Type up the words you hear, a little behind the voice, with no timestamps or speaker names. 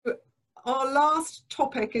our last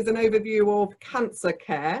topic is an overview of cancer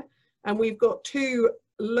care, and we've got two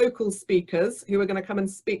local speakers who are going to come and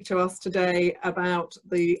speak to us today about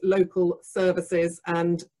the local services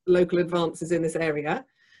and local advances in this area.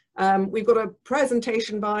 We've got a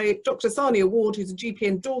presentation by Dr Sania Ward, who's a GP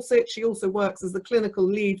in Dorset. She also works as the clinical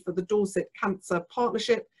lead for the Dorset Cancer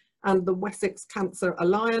Partnership and the Wessex Cancer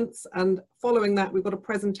Alliance. And following that, we've got a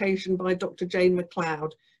presentation by Dr Jane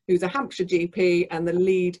McLeod, who's a Hampshire GP and the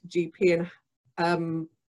lead GP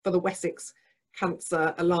for the Wessex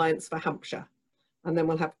Cancer Alliance for Hampshire. And then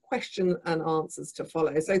we'll have question and answers to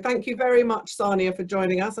follow. So thank you very much, Sania, for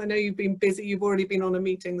joining us. I know you've been busy. You've already been on a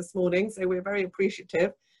meeting this morning, so we're very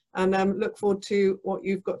appreciative and look forward to what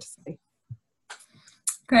you've got to say.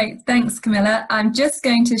 Great, thanks Camilla. I'm just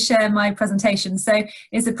going to share my presentation. So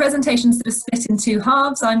it's a presentation sort of split in two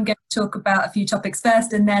halves. I'm going to talk about a few topics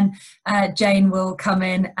first, and then Jane will come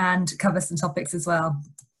in and cover some topics as well.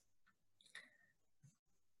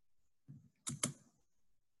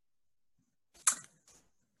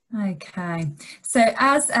 Okay, so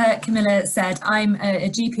as Camilla said, I'm a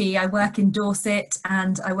GP. I work in Dorset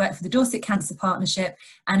and I work for the Dorset Cancer Partnership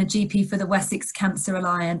and a GP for the Wessex Cancer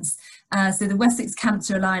Alliance. So the Wessex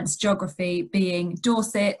Cancer Alliance geography being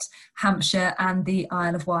Dorset, Hampshire and the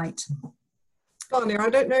Isle of Wight. Sania, I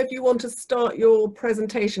don't know if you want to start your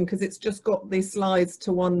presentation because it's just got the slides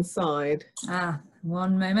to one side.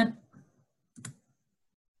 One moment.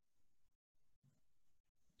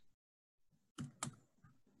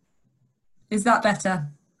 Is that better?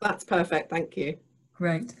 That's perfect, thank you.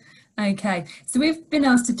 Great. Okay, so we've been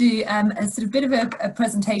asked to do a sort of bit of a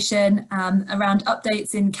presentation around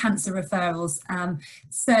updates in cancer referrals.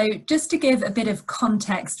 So just to give a bit of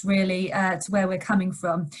context really to where we're coming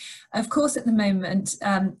from. Of course, at the moment,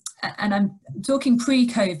 and I'm talking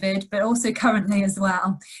pre-COVID, but also currently as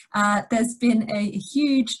well, there's been a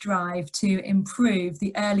huge drive to improve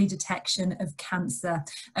the early detection of cancer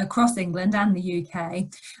across England and the UK,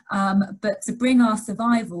 but to bring our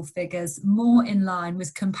survival figures more in line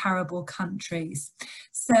with comparable countries.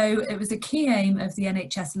 So it was a key aim of the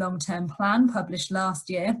NHS long-term plan published last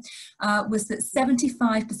year, was that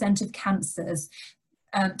 75% of cancers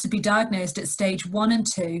to be diagnosed at stage 1 and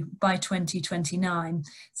 2 by 2029.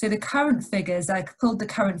 So the current figures, I pulled the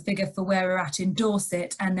current figure for where we're at in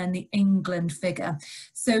Dorset and then the England figure.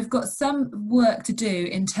 So we've got some work to do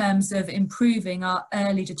in terms of improving our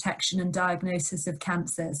early detection and diagnosis of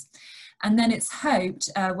cancers. And then it's hoped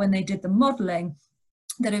when they did the modelling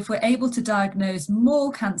that if we're able to diagnose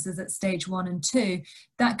more cancers at stage 1 and 2,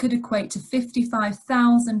 that could equate to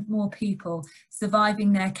 55,000 more people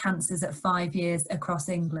surviving their cancers at 5 years across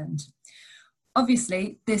England.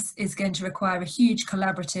 Obviously, this is going to require a huge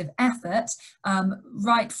collaborative effort,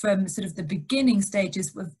 right from sort of the beginning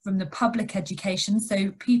stages from the public education,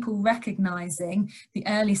 so people recognising the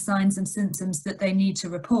early signs and symptoms that they need to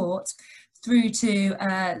report, through to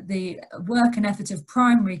the work and effort of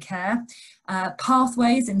primary care,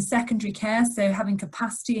 pathways in secondary care, so having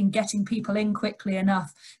capacity and getting people in quickly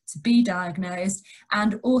enough to be diagnosed,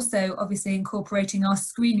 and also obviously incorporating our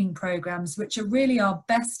screening programs, which are really our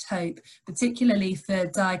best hope, particularly for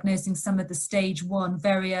diagnosing some of the stage 1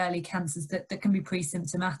 very early cancers that can be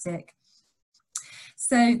pre-symptomatic.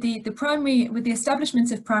 So with the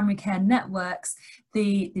establishment of primary care networks,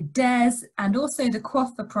 the DARES and also the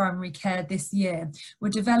QOF for primary care this year were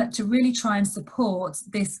developed to really try and support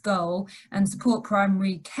this goal and support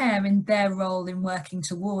primary care in their role in working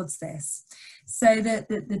towards this. So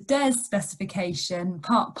the DARES specification,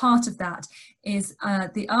 part of that is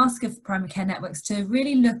the ask of primary care networks to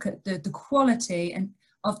really look at the quality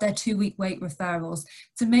of their 2-week wait referrals,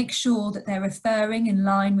 to make sure that they're referring in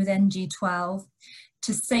line with NG12,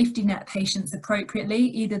 to safety net patients appropriately,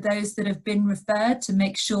 either those that have been referred to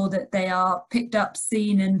make sure that they are picked up,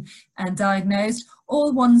 seen and diagnosed,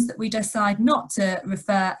 or ones that we decide not to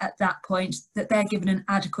refer at that point, that they're given an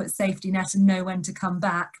adequate safety net and know when to come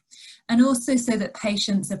back. And also so that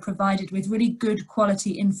patients are provided with really good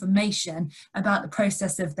quality information about the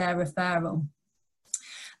process of their referral.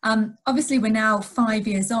 Obviously, we're now 5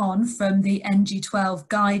 years on from the NG12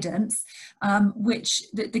 guidance, which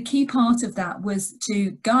the key part of that was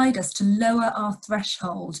to guide us to lower our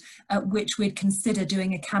threshold at which we'd consider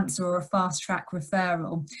doing a cancer or a fast track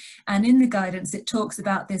referral. And in the guidance, it talks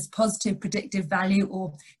about this positive predictive value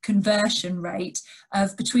or conversion rate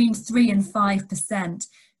of between 3 and 5%.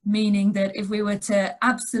 Meaning that if we were to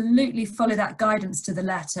absolutely follow that guidance to the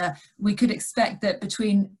letter, we could expect that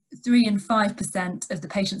between 3 and 5% of the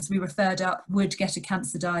patients we referred up would get a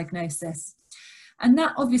cancer diagnosis. And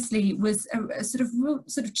that obviously was a sort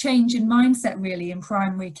of change in mindset really in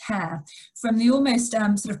primary care, from the almost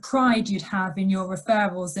sort of pride you'd have in your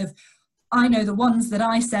referrals of, I know the ones that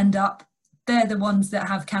I send up, they're the ones that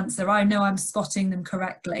have cancer, I know I'm spotting them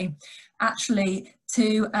correctly, actually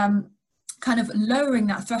to kind of lowering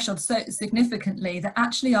that threshold so significantly that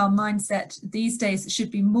actually our mindset these days should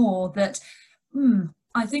be more that,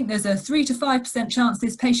 I think there's a 3 to 5% chance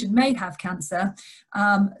this patient may have cancer,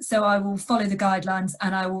 so I will follow the guidelines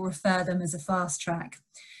and I will refer them as a fast track.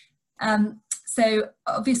 So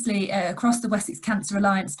obviously across the Wessex Cancer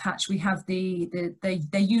Alliance patch we have the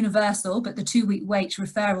universal but the 2-week wait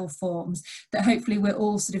referral forms that hopefully we're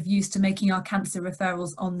all sort of used to making our cancer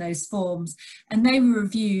referrals on those forms, and they were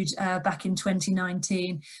reviewed back in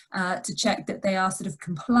 2019 to check that they are sort of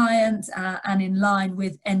compliant and in line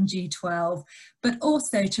with NG12, but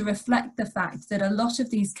also to reflect the fact that a lot of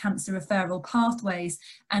these cancer referral pathways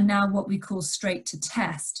are now what we call straight to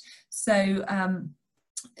test. So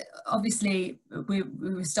obviously we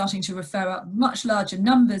were starting to refer up much larger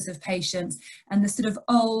numbers of patients, and the sort of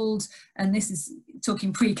old, and this is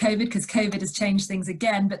talking pre-COVID because COVID has changed things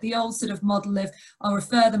again, but the old sort of model of I'll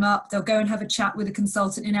refer them up, they'll go and have a chat with a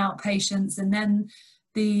consultant in outpatients, and then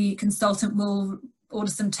the consultant will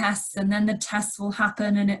order some tests, and then the tests will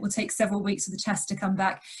happen and it will take several weeks for the test to come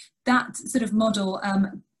back. That sort of model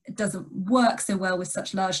it doesn't work so well with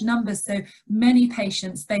such large numbers, so many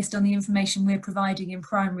patients, based on the information we're providing in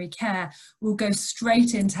primary care, will go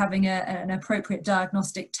straight into having an appropriate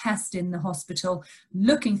diagnostic test in the hospital,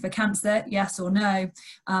 looking for cancer, yes or no,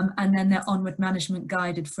 and then their onward management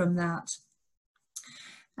guided from that.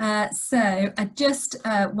 So I just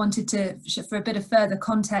wanted to, for a bit of further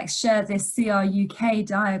context, share this CRUK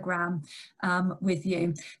diagram with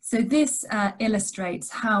you. So this illustrates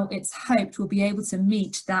how it's hoped we'll be able to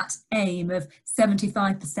meet that aim of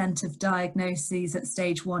 75% of diagnoses at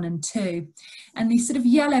stage 1 and 2. And these sort of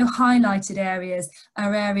yellow highlighted areas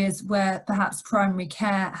are areas where perhaps primary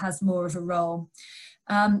care has more of a role.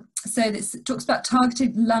 So this talks about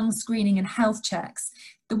targeted lung screening and health checks.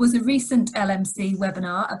 There was a recent LMC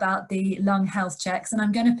webinar about the lung health checks, and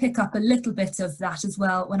I'm going to pick up a little bit of that as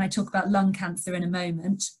well when I talk about lung cancer in a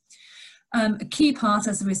moment. A key part,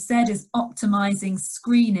 as was said, is optimising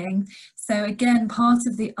screening. So again, part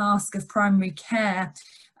of the ask of primary care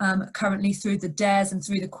currently through the DARES and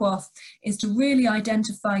through the QOF is to really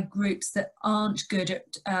identify groups that aren't good at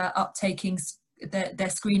uptaking their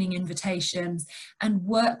screening invitations, and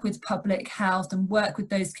work with public health and work with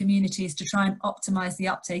those communities to try and optimise the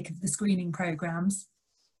uptake of the screening programmes.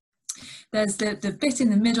 There's the bit in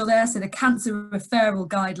the middle there, so the cancer referral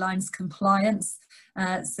guidelines compliance.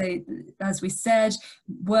 So as we said,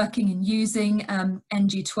 working and using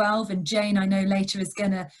NG12, and Jane I know later is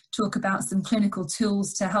going to talk about some clinical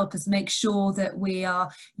tools to help us make sure that we are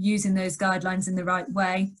using those guidelines in the right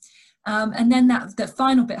way. And then that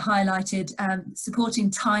final bit highlighted, supporting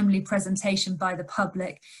timely presentation by the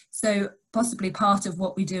public. So possibly part of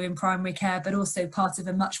what we do in primary care, but also part of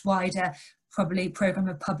a much wider, probably programme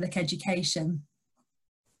of public education.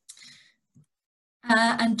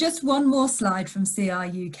 And just one more slide from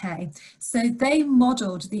CRUK. So they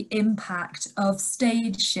modelled the impact of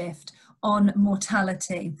stage shift on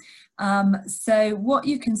mortality. So what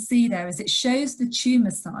you can see there is it shows the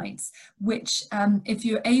tumour sites, which if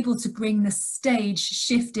you're able to bring the stage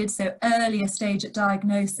shifted, so earlier stage at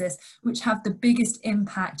diagnosis, which have the biggest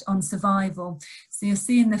impact on survival. So you'll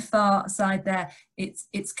see in the far side there,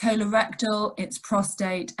 it's colorectal, it's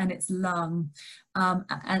prostate, and it's lung,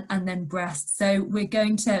 and then breast. So we're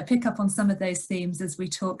going to pick up on some of those themes as we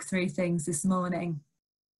talk through things this morning.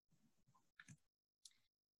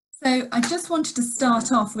 So I just wanted to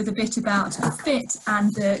start off with a bit about FIT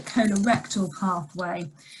and the colorectal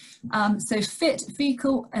pathway. So FIT,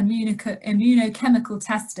 fecal immunochemical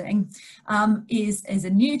testing, is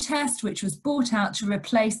a new test which was brought out to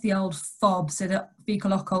replace the old FOB, so the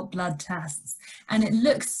fecal occult blood tests, and it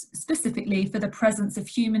looks specifically for the presence of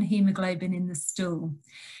human haemoglobin in the stool.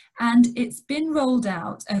 And it's been rolled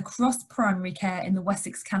out across primary care in the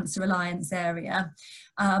Wessex Cancer Alliance area.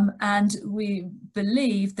 And we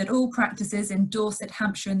believe that all practices in Dorset,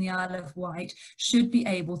 Hampshire and the Isle of Wight should be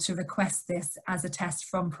able to request this as a test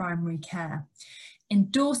from primary care.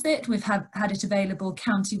 In Dorset, we've had it available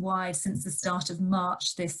county-wide since the start of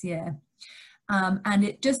March this year. And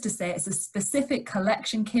it, just to say, it's a specific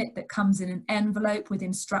collection kit that comes in an envelope with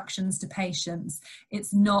instructions to patients.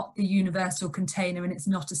 It's not the universal container, and it's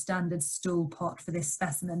not a standard stool pot for this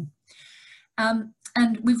specimen.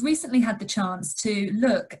 And we've recently had the chance to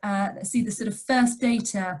look, see the sort of first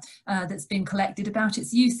data that's been collected about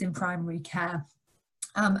its use in primary care.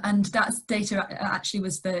 And that data actually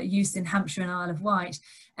was for use in Hampshire and Isle of Wight.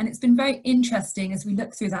 And it's been very interesting as we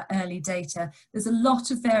look through that early data. There's a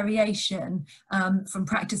lot of variation from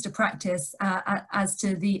practice to practice as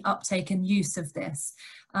to the uptake and use of this.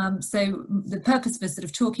 So the purpose for sort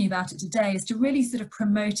of talking about it today is to really sort of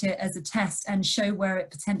promote it as a test and show where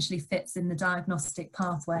it potentially fits in the diagnostic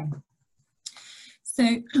pathway.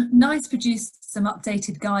 So NICE produced some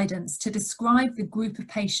updated guidance to describe the group of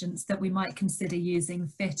patients that we might consider using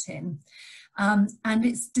FIT in. And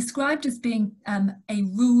it's described as being a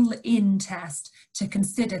rule-in test to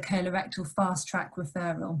consider colorectal fast-track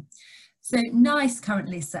referral. So NICE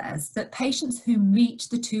currently says that patients who meet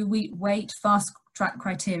the 2-week wait fast-track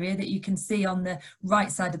criteria that you can see on the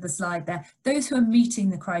right side of the slide there, those who are meeting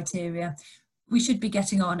the criteria, we should be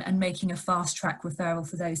getting on and making a fast-track referral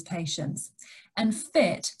for those patients. And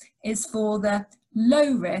FIT is for the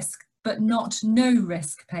low risk but not no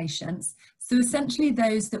risk patients. So essentially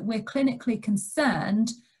those that we're clinically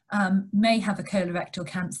concerned may have a colorectal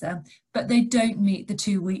cancer, but they don't meet the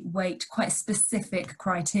 2-week wait, quite specific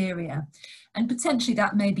criteria. And potentially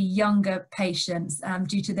that may be younger patients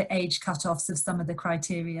due to the age cutoffs of some of the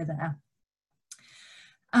criteria there.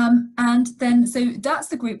 And then, so that's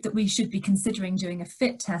the group that we should be considering doing a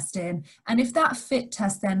FIT test in. And if that FIT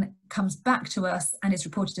test then comes back to us and is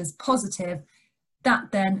reported as positive,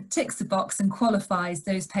 that then ticks the box and qualifies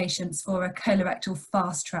those patients for a colorectal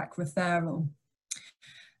fast-track referral.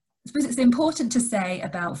 I suppose it's important to say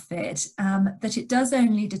about FIT that it does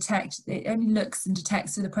only detect, it only looks and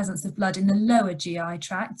detects for the presence of blood in the lower GI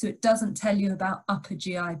tract, so it doesn't tell you about upper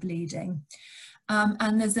GI bleeding.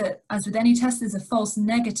 And there's as with any test, there's a false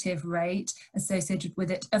negative rate associated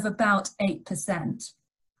with it of about 8%.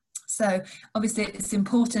 So obviously it's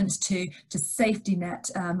important to safety net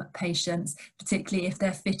patients, particularly if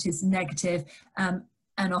their FIT is negative,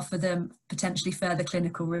 and offer them potentially further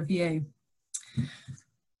clinical review.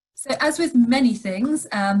 So as with many things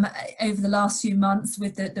over the last few months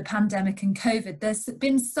with the pandemic and COVID, there's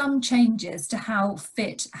been some changes to how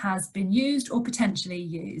FIT has been used or potentially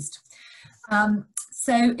used.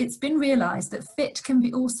 So it's been realised that FIT can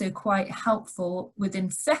be also quite helpful within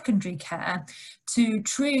secondary care to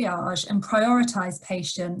triage and prioritise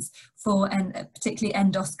patients for, and particularly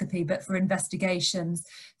endoscopy, but for investigations.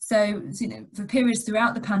 So, you know, for periods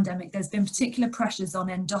throughout the pandemic, there's been particular pressures on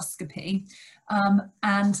endoscopy,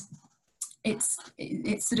 and it's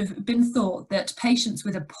sort of been thought that patients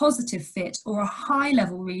with a positive FIT or a high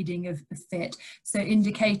level reading of FIT, so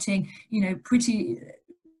indicating, you know, pretty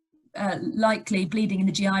likely bleeding in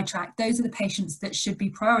the GI tract, those are the patients that should be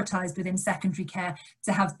prioritised within secondary care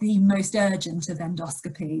to have the most urgent of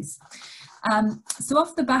endoscopies. So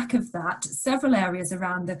off the back of that, several areas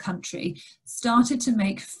around the country started to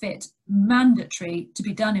make FIT mandatory to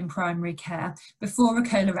be done in primary care before a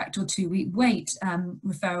colorectal 2-week wait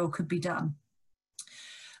referral could be done.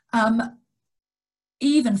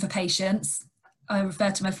 Even for patients, I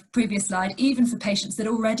refer to my previous slide, even for patients that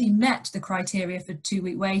already met the criteria for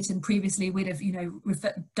 2-week wait and previously we'd have, you know,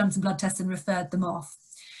 done some blood tests and referred them off.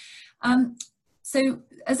 So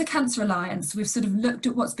as a Cancer Alliance, we've sort of looked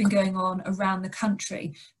at what's been going on around the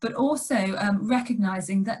country, but also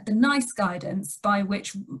recognising that the NICE guidance, by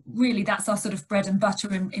which really that's our sort of bread and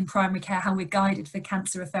butter in primary care, how we're guided for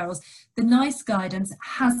cancer referrals, the NICE guidance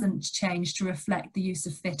hasn't changed to reflect the use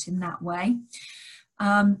of FIT in that way.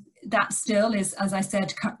 That still is, as I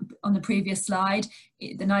said on the previous slide,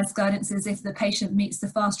 the NICE guidance is if the patient meets the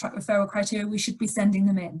fast track referral criteria, we should be sending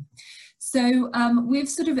them in. So we've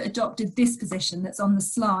sort of adopted this position that's on the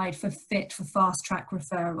slide for FIT for fast track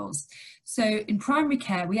referrals. So in primary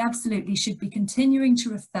care, we absolutely should be continuing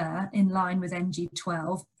to refer in line with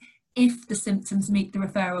NG12. If the symptoms meet the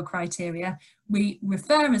referral criteria, we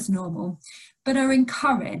refer as normal, but are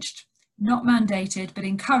encouraged, not mandated, but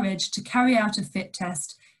encouraged to carry out a FIT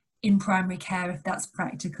test in primary care if that's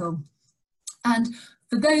practical. And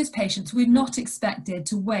for those patients, we're not expected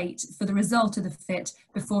to wait for the result of the FIT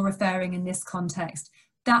before referring in this context.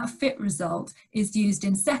 That FIT result is used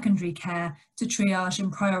in secondary care to triage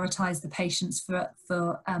and prioritise the patients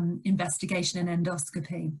for investigation and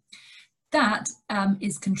endoscopy. That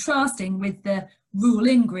is contrasting with the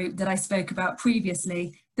rule-in group that I spoke about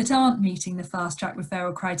previously that aren't meeting the fast track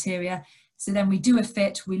referral criteria. So then we do a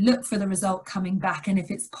FIT, we look for the result coming back, and if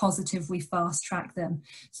it's positive, we fast track them.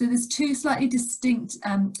 So there's two slightly distinct,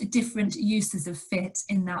 different uses of FIT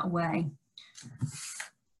in that way.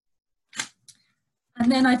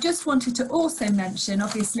 And then I just wanted to also mention,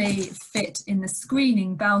 obviously, FIT in the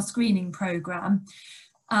screening, bowel screening programme.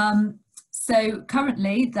 So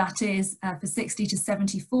currently that is for 60 to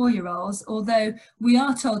 74-year-olds, although we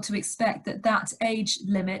are told to expect that that age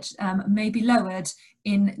limit may be lowered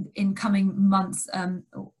in coming months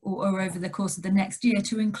or over the course of the next year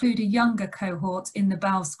to include a younger cohort in the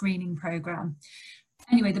bowel screening programme.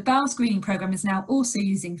 Anyway, the bowel screening programme is now also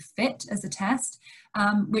using FIT as a test,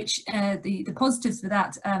 which the positives for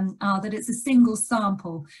that are that it's a single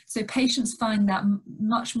sample. So patients find that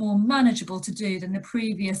much more manageable to do than the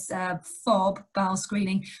previous FOB bowel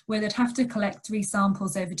screening, where they'd have to collect 3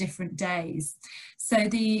 samples over different days. So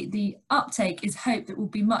the uptake is hoped that will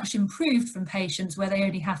be much improved from patients where they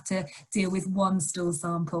only have to deal with 1 stool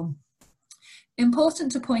sample.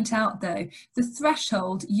 Important to point out though, the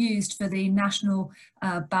threshold used for the National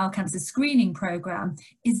Bowel Cancer Screening Programme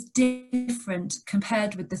is different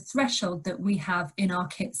compared with the threshold that we have in our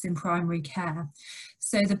kits in primary care.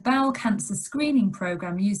 So the Bowel Cancer Screening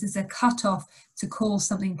Programme uses a cutoff to call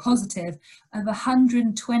something positive of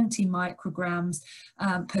 120 micrograms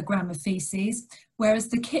per gram of faeces, whereas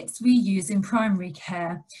the kits we use in primary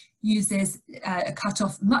care uses a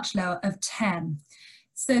cutoff much lower of 10.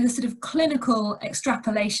 So the sort of clinical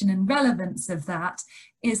extrapolation and relevance of that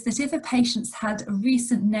is that if a patient's had a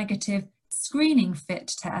recent negative screening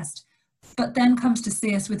FIT test, but then comes to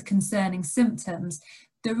see us with concerning symptoms,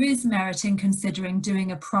 there is merit in considering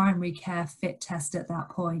doing a primary care FIT test at that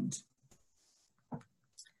point.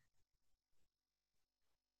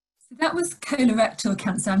 So that was colorectal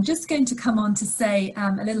cancer. I'm just going to come on to say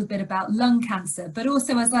a little bit about lung cancer, but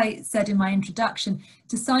also, as I said in my introduction,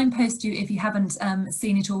 to signpost you, if you haven't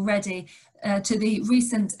seen it already, to the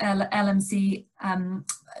recent LMC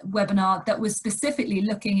webinar that was specifically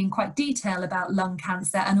looking in quite detail about lung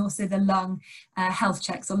cancer and also the lung health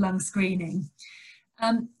checks or lung screening.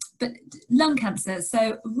 But lung cancer,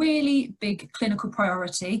 so really big clinical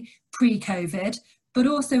priority pre-COVID, but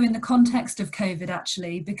also in the context of COVID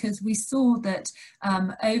actually, because we saw that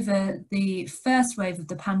over the first wave of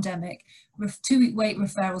the pandemic, 2-week wait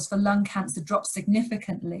referrals for lung cancer dropped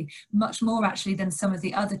significantly, much more actually than some of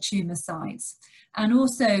the other tumour sites. And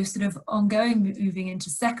also sort of ongoing, moving into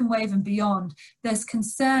second wave and beyond, there's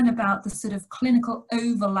concern about the sort of clinical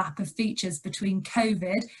overlap of features between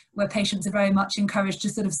COVID, where patients are very much encouraged to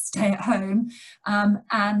sort of stay at home,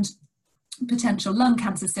 and potential lung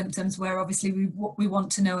cancer symptoms, where obviously we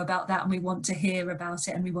want to know about that and we want to hear about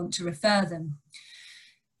it and we want to refer them.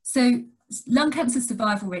 So lung cancer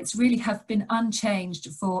survival rates really have been unchanged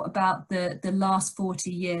for about the last 40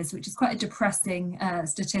 years, which is quite a depressing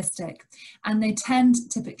statistic. And they tend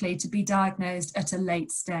typically to be diagnosed at a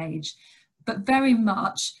late stage. But very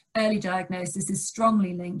much early diagnosis is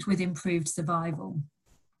strongly linked with improved survival.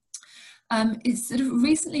 It's sort of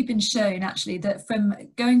recently been shown actually that from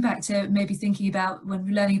going back to maybe thinking about when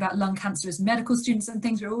we're learning about lung cancer as medical students and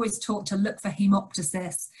things, we're always taught to look for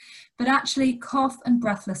hemoptysis, but actually cough and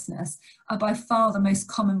breathlessness are by far the most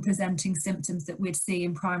common presenting symptoms that we'd see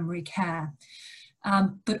in primary care.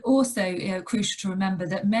 But also crucial to remember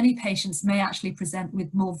that many patients may actually present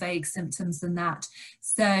with more vague symptoms than that.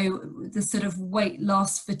 So the sort of weight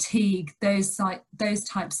loss, fatigue, those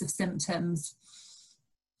types of symptoms.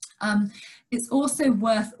 It's also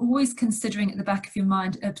worth always considering at the back of your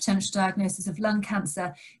mind a potential diagnosis of lung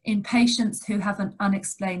cancer in patients who have an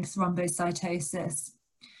unexplained thrombocytosis.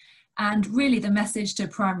 And really the message to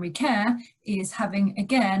primary care is having,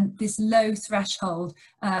 again, this low threshold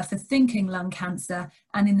for thinking lung cancer,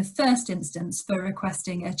 and in the first instance for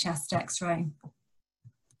requesting a chest X-ray.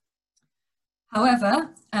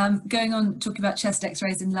 However, going on talking about chest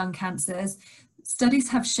X-rays in lung cancers, studies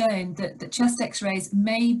have shown that chest X-rays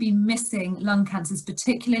may be missing lung cancers,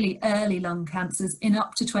 particularly early lung cancers, in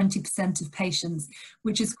up to 20% of patients,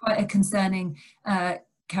 which is quite a concerning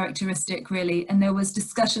characteristic really. And there was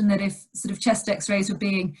discussion that if sort of chest X-rays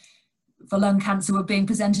for lung cancer were being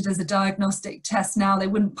presented as a diagnostic test now, they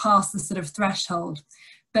wouldn't pass the sort of threshold.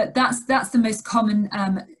 But that's the most common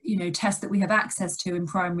test that we have access to in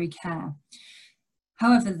primary care.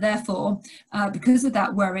 However, therefore, because of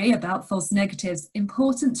that worry about false negatives,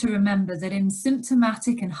 important to remember that in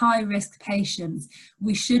symptomatic and high-risk patients,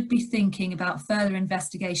 we should be thinking about further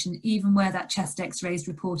investigation, even where that chest X-ray is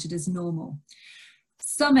reported as normal.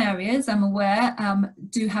 Some areas, I'm aware,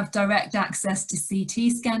 do have direct access to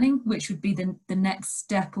CT scanning, which would be the next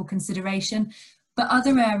step or consideration, but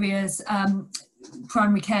other areas,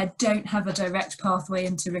 primary care don't have a direct pathway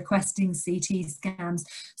into requesting CT scans.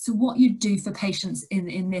 So what you do for patients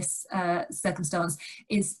in this circumstance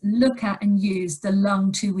is look at and use the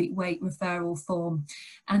lung 2-week wait referral form.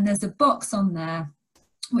 And there's a box on there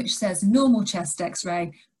which says normal chest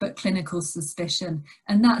x-ray but clinical suspicion,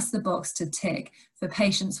 and that's the box to tick for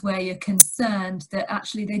patients where you're concerned that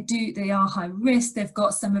actually they are high risk, they've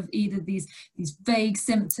got some of either these vague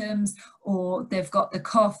symptoms, or they've got the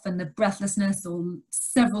cough and the breathlessness, or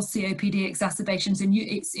several COPD exacerbations, and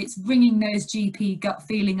it's ringing those GP gut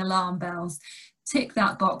feeling alarm bells. Tick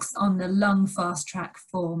that box on the lung fast track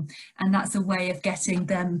form, and that's a way of getting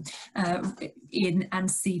them in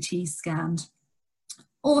and CT scanned.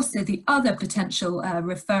 Also, the other potential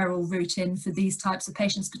referral route in for these types of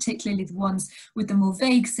patients, particularly the ones with the more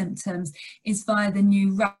vague symptoms, is via the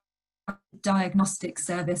new rapid diagnostic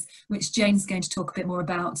service, which Jane's going to talk a bit more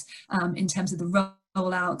about in terms of the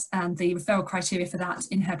rollout and the referral criteria for that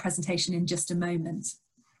in her presentation in just a moment.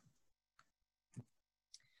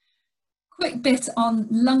 Quick bit on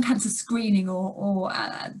lung cancer screening, or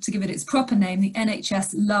to give it its proper name, the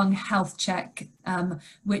NHS Lung Health Check,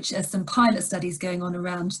 which are some pilot studies going on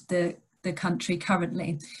around the country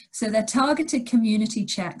currently. So they're targeted community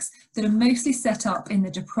checks that are mostly set up in the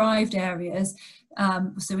deprived areas.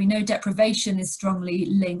 So we know deprivation is strongly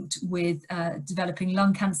linked with developing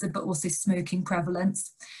lung cancer, but also smoking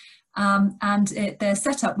prevalence. They're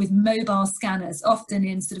set up with mobile scanners, often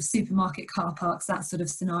in sort of supermarket car parks, that sort of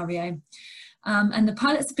scenario. And the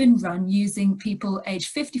pilots have been run using people aged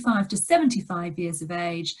 55 to 75 years of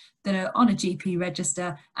age that are on a GP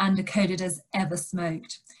register and are coded as ever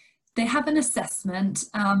smoked. They have an assessment,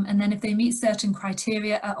 and then if they meet certain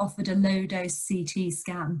criteria, are offered a low-dose CT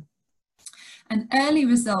scan. And early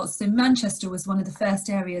results, so Manchester was one of the first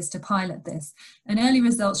areas to pilot this, and early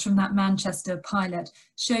results from that Manchester pilot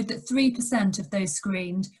showed that 3% of those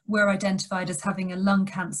screened were identified as having a lung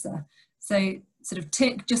cancer. So sort of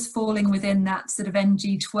tick, just falling within that sort of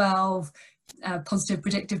NG12 positive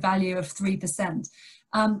predictive value of 3%.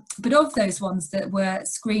 But of those ones that were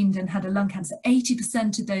screened and had a lung cancer,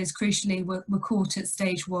 80% of those crucially were caught at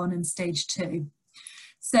stage 1 and stage 2.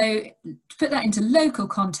 So to put that into local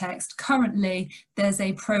context, currently there's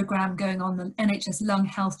a programme going on, the NHS Lung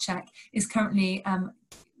Health Check is currently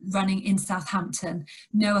running in Southampton,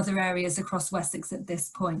 no other areas across Wessex at this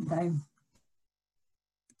point though.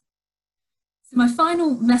 So my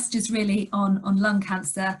final message is really on lung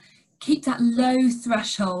cancer. Keep that low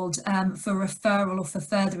threshold for referral or for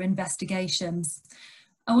further investigations.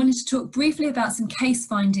 I wanted to talk briefly about some case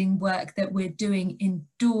finding work that we're doing in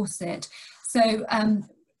Dorset. So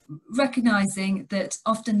recognising that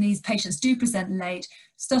often these patients do present late,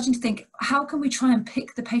 starting to think, how can we try and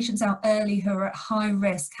pick the patients out early who are at high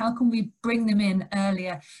risk? How can we bring them in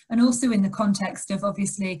earlier? And also in the context of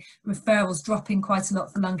obviously referrals dropping quite a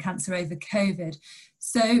lot for lung cancer over COVID.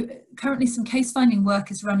 So currently some case finding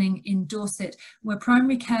work is running in Dorset, where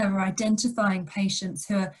primary care are identifying patients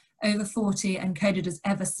who are over 40 and coded as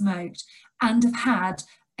ever smoked and have had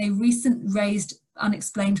a recent raised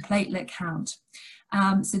unexplained platelet count.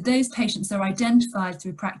 So those patients are identified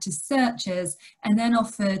through practice searches and then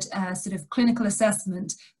offered a sort of clinical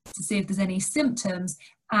assessment to see if there's any symptoms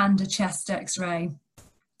and a chest x-ray.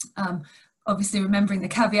 Obviously remembering the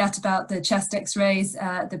caveat about the chest x-rays,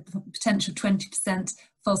 the potential 20%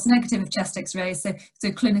 false negative of chest x-rays,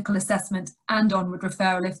 so clinical assessment and onward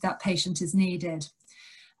referral if that patient is needed.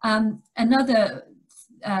 Another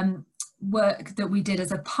work that we did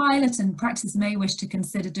as a pilot, and practice may wish to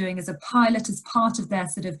consider doing as a pilot as part of their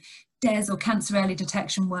sort of DES or cancer early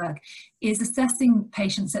detection work, is assessing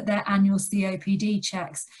patients at their annual COPD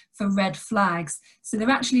checks for red flags. So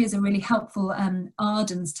there actually is a really helpful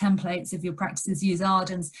ARDENS templates, if your practices use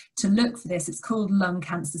ARDENS, to look for this. It's called lung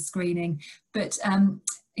cancer screening, but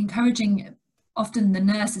encouraging often the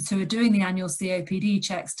nurses who are doing the annual COPD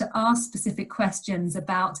checks to ask specific questions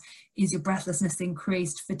about, is your breathlessness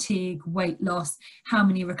increased, fatigue, weight loss, how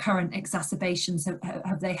many recurrent exacerbations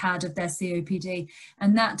have they had of their COPD,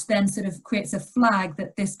 and that then sort of creates a flag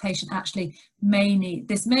that this patient actually may need,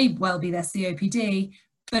 this may well be their COPD,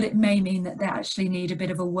 but it may mean that they actually need a bit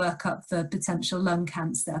of a workup for potential lung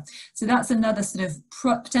cancer. So that's another sort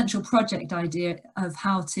of potential project idea of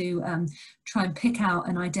how to try and pick out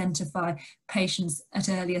and identify patients at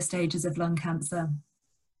earlier stages of lung cancer.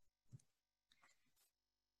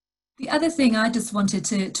 The other thing I just wanted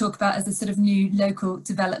to talk about as a sort of new local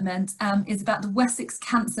development is about the Wessex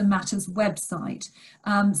Cancer Matters website.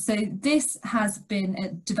 So this has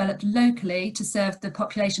been developed locally to serve the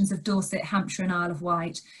populations of Dorset, Hampshire and Isle of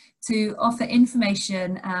Wight, to offer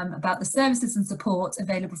information about the services and support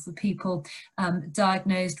available for people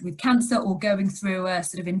diagnosed with cancer or going through a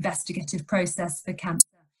sort of investigative process for cancer.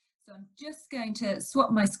 So I'm just going to swap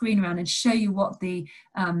my screen around and show you what the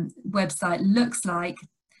website looks like.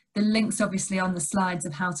 the links obviously on the slides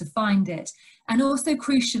of how to find it. And also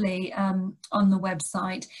crucially on the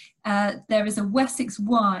website, there is a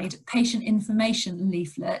Wessex-wide patient information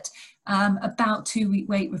leaflet about 2-week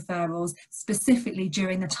wait referrals, specifically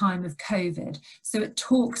during the time of COVID. So it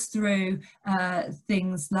talks through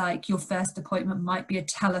things like your first appointment might be a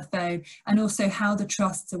telephone, and also how the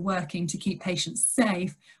trusts are working to keep patients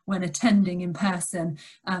safe when attending in person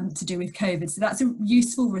to do with COVID. So that's a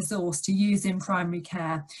useful resource to use in primary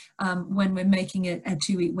care when we're making a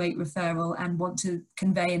 2-week wait referral and want to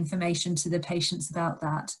convey information to the patients about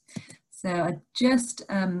that. So I just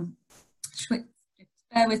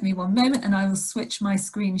bear with me one moment and I will switch my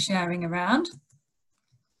screen sharing around.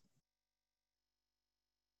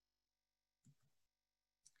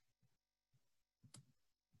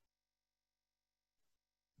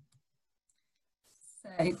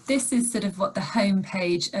 So this is sort of what the home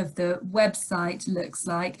page of the website looks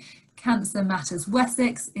like. Cancer Matters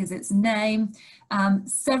Wessex is its name.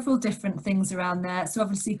 Several different things around there. So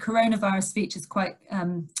obviously coronavirus features quite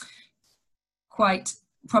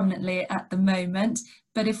prominently at the moment.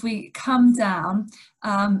 But if we come down,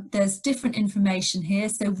 there's different information here.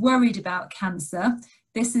 So worried about cancer,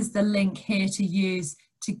 this is the link here to use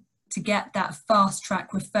to get that fast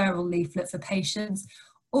track referral leaflet for patients,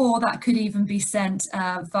 or that could even be sent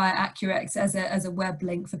via Accurex as a web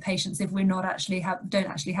link for patients if we're not don't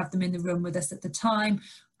actually have them in the room with us at the time.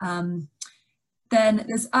 Then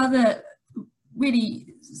there's other,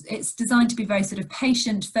 really, it's designed to be very sort of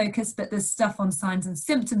patient focused, but there's stuff on signs and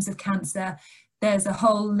symptoms of cancer. There's a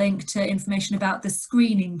whole link to information about the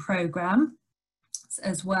screening program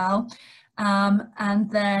as well. And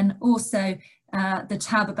then also the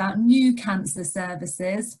tab about new cancer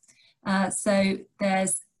services. So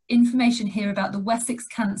there's information here about the Wessex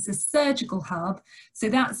Cancer Surgical Hub. So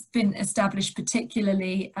that's been established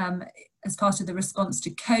particularly as part of the response to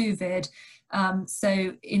COVID.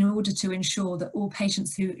 So in order to ensure that all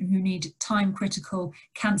patients who need time critical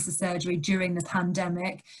cancer surgery during the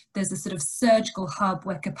pandemic, there's a sort of surgical hub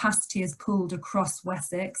where capacity is pooled across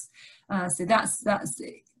Wessex. So that's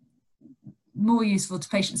more useful to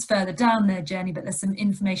patients further down their journey, but there's some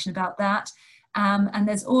information about that. And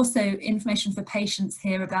there's also information for patients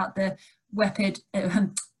here about the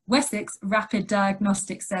Wessex Rapid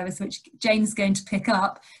Diagnostic Service, which Jane's going to pick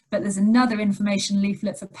up, but there's another information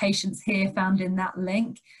leaflet for patients here found in that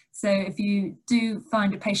link. So if you do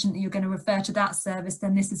find a patient that you're going to refer to that service,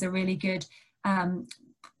 then this is a really good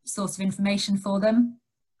source of information for them.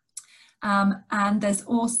 And there's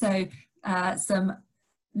also some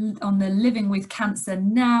on the Living with Cancer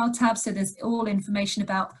Now tab, so there's all information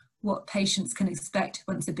about what patients can expect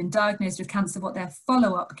once they've been diagnosed with cancer, what their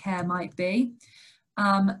follow-up care might be.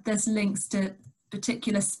 There's links to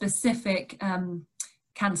particular specific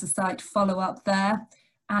cancer site follow-up there,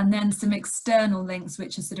 and then some external links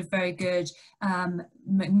which are sort of very good,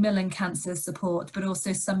 Macmillan cancer support, but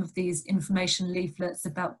also some of these information leaflets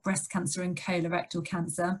about breast cancer and colorectal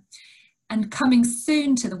cancer. And coming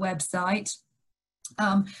soon to the website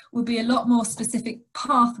will be a lot more specific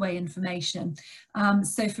pathway information.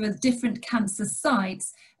 So for different cancer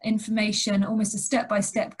sites, information, almost a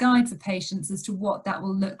step-by-step guide for patients as to what that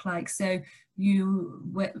will look like. So you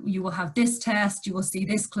will have this test, you will see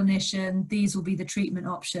this clinician, these will be the treatment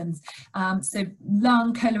options. So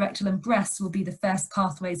lung, colorectal and breast will be the first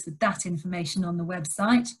pathways with that information on the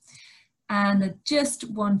website. And I just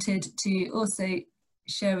wanted to also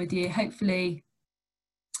share with you, hopefully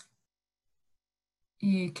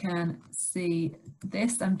you can see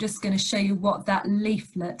this. I'm just going to show you what that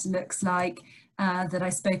leaflet looks like that I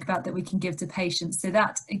spoke about that we can give to patients. So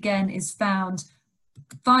that again is found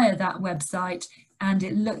via that website, and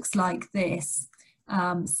it looks like this.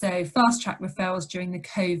 So fast track referrals during the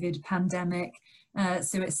COVID pandemic.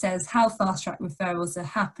 So it says how fast track referrals are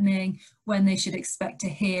happening, when they should expect to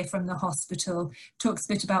hear from the hospital, talks a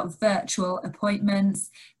bit about virtual appointments,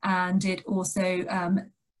 and it also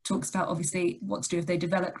talks about obviously what to do if they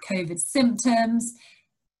develop COVID symptoms,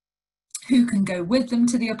 who can go with them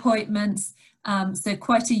to the appointments. So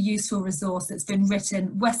quite a useful resource that's been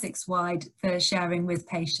written Wessex-wide for sharing with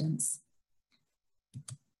patients.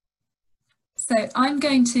 So I'm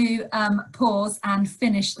going to pause and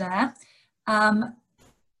finish there.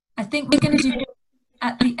 I think we're going to do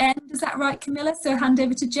at the end, is that right, Camilla? So hand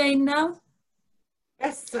over to Jane now.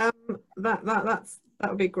 Yes, that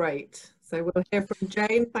would be great. So we'll hear from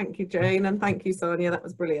Jane. Thank you, Jane, and thank you, Sania. That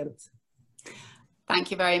was brilliant. Thank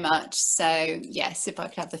you very much. So yes, if I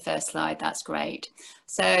could have the first slide, that's great.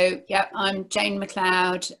 So yeah, I'm Jane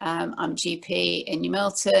McLeod. I'm GP in New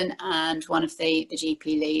Milton and one of the GP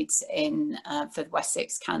leads in for the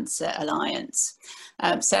Wessex Cancer Alliance.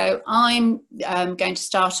 So I'm going to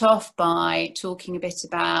start off by talking a bit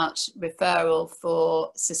about referral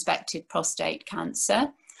for suspected prostate cancer,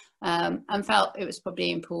 and felt it was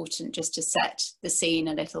probably important just to set the scene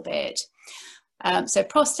a little bit. So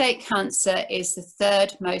prostate cancer is the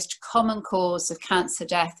third most common cause of cancer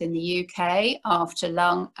death in the UK after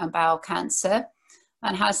lung and bowel cancer,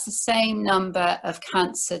 and has the same number of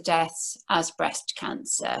cancer deaths as breast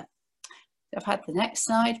cancer. I've had the next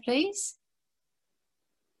slide, please.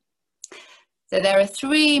 So there are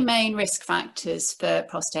three main risk factors for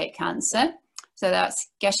prostate cancer. So that's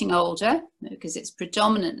getting older, because it's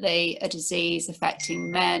predominantly a disease affecting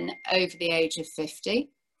men over the age of 50.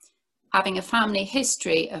 Having a family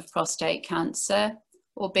history of prostate cancer,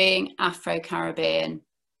 or being Afro-Caribbean.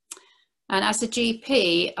 And as a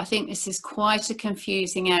GP, I think this is quite a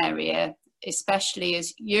confusing area, especially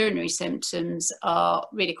as urinary symptoms are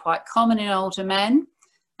really quite common in older men,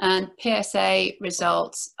 and PSA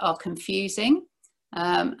results are confusing,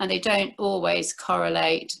 and they don't always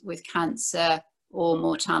correlate with cancer or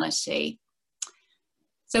mortality.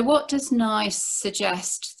 So what does NICE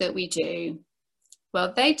suggest that we do?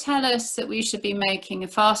 Well, they tell us that we should be making a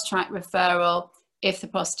fast-track referral if the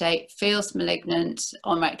prostate feels malignant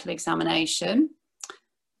on rectal examination,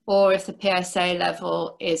 or if the PSA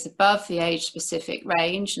level is above the age-specific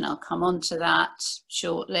range, and I'll come on to that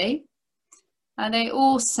shortly. And they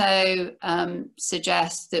also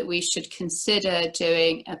suggest that we should consider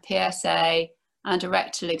doing a PSA and a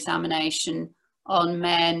rectal examination on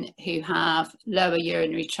men who have lower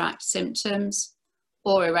urinary tract symptoms,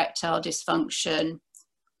 or erectile dysfunction,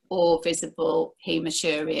 or visible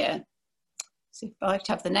hematuria. So if I could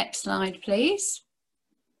have the next slide, please.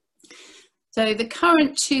 So the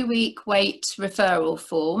current 2-week wait referral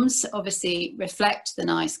forms obviously reflect the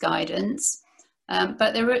NICE guidance,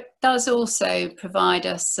 but it does also provide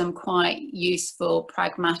us some quite useful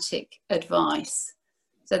pragmatic advice.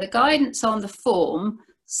 So the guidance on the form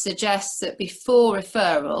suggests that before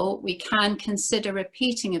referral, we can consider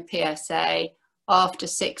repeating a PSA after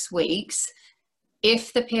 6 weeks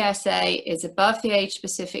if the PSA is above the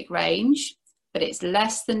age-specific range, but it's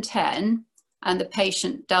less than 10, and the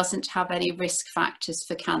patient doesn't have any risk factors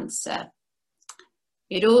for cancer.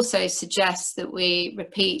 It also suggests that we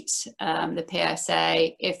repeat the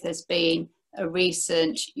PSA if there's been a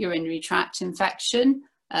recent urinary tract infection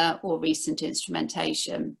or recent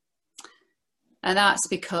instrumentation. And that's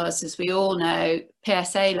because, as we all know,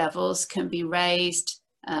 PSA levels can be raised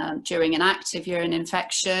during an active urine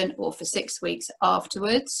infection or for 6 weeks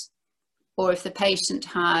afterwards, or if the patient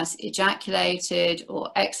has ejaculated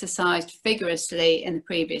or exercised vigorously in the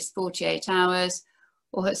previous 48 hours,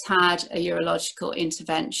 or has had a urological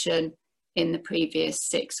intervention in the previous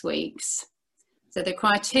 6 weeks. So the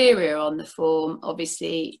criteria on the form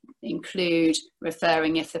obviously include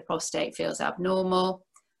referring if the prostate feels abnormal,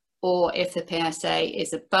 or if the PSA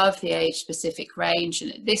is above the age-specific range,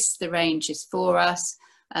 and the range is for us.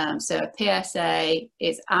 So a PSA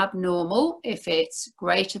is abnormal if it's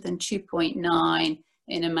greater than 2.9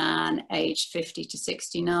 in a man aged 50 to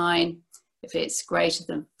 69, if it's greater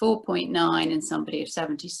than 4.9 in somebody of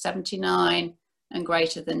 70 to 79, and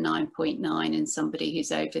greater than 9.9 in somebody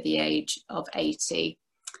who's over the age of 80.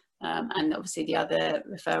 And obviously the other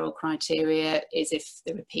referral criteria is if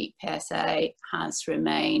the repeat PSA has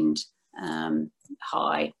remained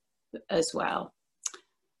high as well.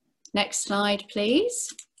 Next slide, please.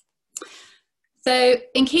 So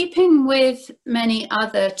in keeping with many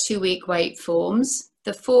other 2-week wait forms,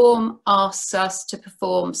 the form asks us to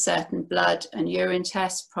perform certain blood and urine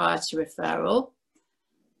tests prior to referral.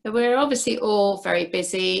 So we're obviously all very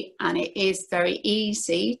busy, and it is very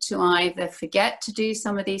easy to either forget to do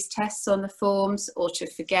some of these tests on the forms or to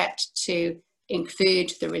forget to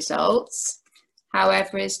include the results.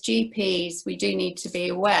 However, as GPs, we do need to be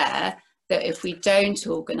aware that if we don't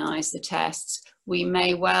organise the tests, we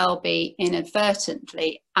may well be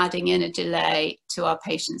inadvertently adding in a delay to our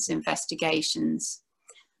patients' investigations.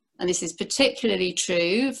 And this is particularly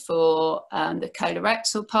true for the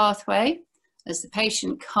colorectal pathway, as the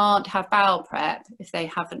patient can't have bowel prep if they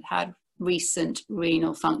haven't had recent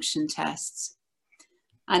renal function tests.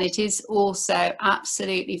 And it is also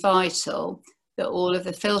absolutely vital that all of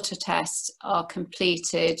the filter tests are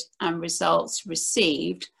completed and results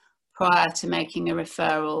received prior to making a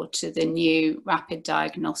referral to the new rapid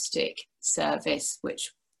diagnostic service,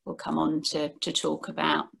 which we'll come on to talk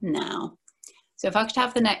about now. So if I could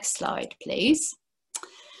have the next slide, please.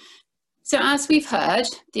 So as we've heard,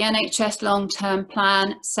 the NHS long-term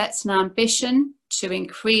plan sets an ambition to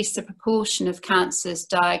increase the proportion of cancers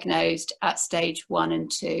diagnosed at stage 1 and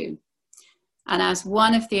 2. And as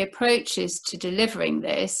one of the approaches to delivering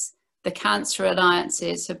this, the cancer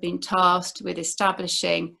alliances have been tasked with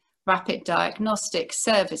establishing rapid diagnostic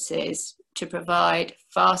services to provide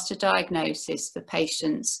faster diagnosis for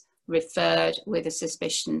patients referred with a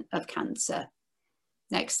suspicion of cancer.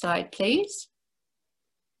 Next slide, please.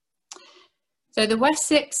 So the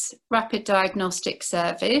Wessex Rapid Diagnostic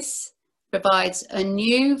Service provides a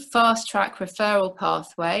new fast-track referral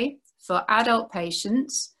pathway for adult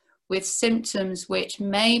patients with symptoms which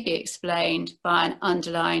may be explained by an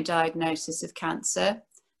underlying diagnosis of cancer,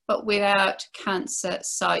 but without cancer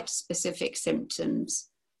site-specific symptoms.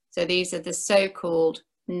 So these are the so-called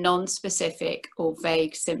non-specific or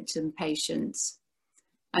vague symptom patients.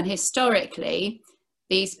 And historically,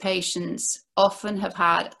 these patients often have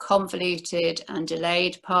had a convoluted and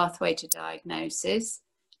delayed pathway to diagnosis,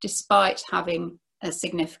 despite having a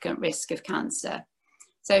significant risk of cancer.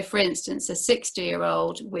 So for instance, a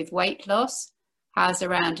 60-year-old with weight loss has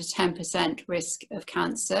around a 10% risk of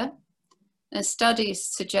cancer. And studies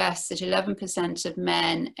suggest that 11% of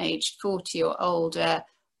men aged 40 or older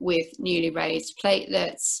with newly raised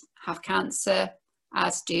platelets have cancer,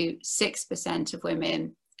 as do 6% of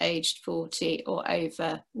women aged 40 or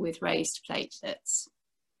over with raised platelets.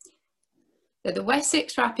 So the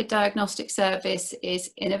Wessex Rapid Diagnostic Service is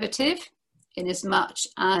innovative in as much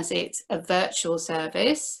as it's a virtual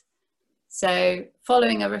service. So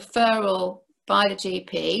following a referral by the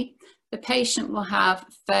GP, the patient will have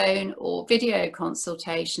phone or video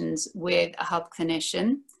consultations with a hub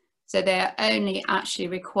clinician. So they're only actually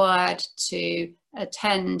required to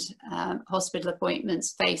attend hospital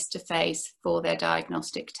appointments face-to-face for their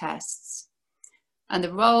diagnostic tests. And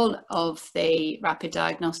the role of the Rapid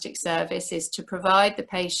Diagnostic Service is to provide the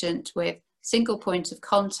patient with single point of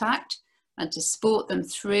contact and to support them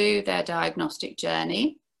through their diagnostic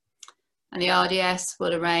journey. And the RDS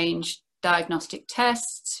will arrange diagnostic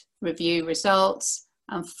tests, review results,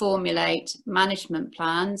 and formulate management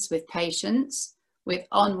plans with patients, with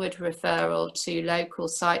onward referral to local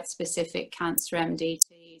site-specific cancer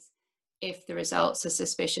MDTs if the results are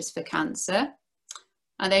suspicious for cancer.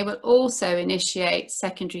 And they will also initiate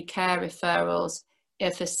secondary care referrals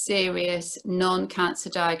if a serious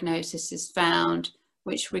non-cancer diagnosis is found,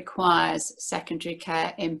 which requires secondary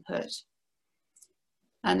care input.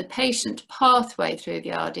 And the patient pathway through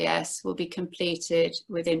the RDS will be completed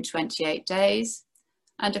within 28 days,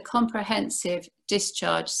 and a comprehensive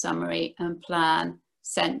discharge summary and plan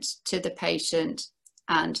sent to the patient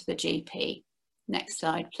and the GP. Next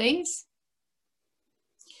slide, please.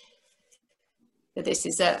 This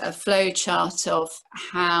is a flow chart of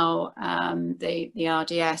how the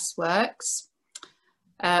RDS works.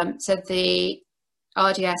 So the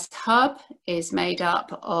RDS hub is made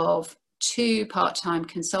up of 2 part-time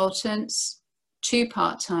consultants, 2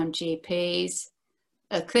 part-time GPs,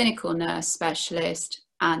 a clinical nurse specialist,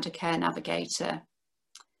 and a care navigator.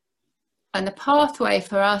 And the pathway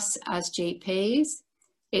for us as GPs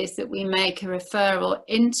is that we make a referral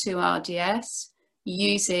into RDS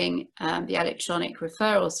using the electronic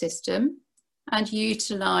referral system and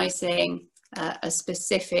utilising a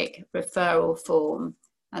specific referral form.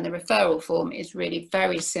 And the referral form is really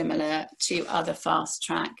very similar to other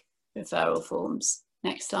fast-track referral forms.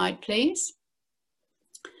 Next slide, please.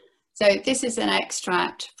 So this is an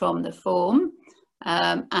extract from the form,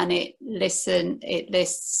 and it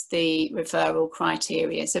lists the referral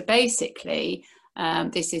criteria. So basically,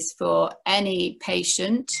 this is for any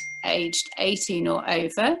patient aged 18 or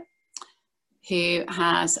over who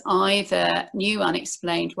has either new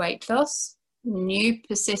unexplained weight loss, new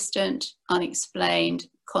persistent unexplained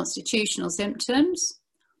constitutional symptoms,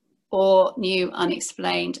 or new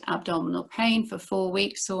unexplained abdominal pain for 4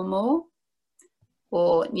 weeks or more,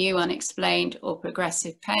 or new unexplained or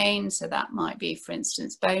progressive pain, so that might be, for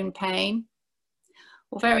instance, bone pain,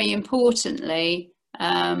 or very importantly,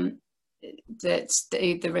 that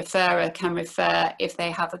the referrer can refer if they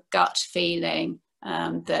have a gut feeling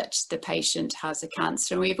that the patient has a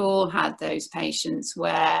cancer. And we've all had those patients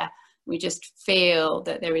where we just feel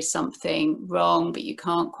that there is something wrong, but you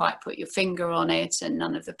can't quite put your finger on it, and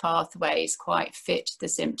none of the pathways quite fit the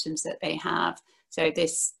symptoms that they have. So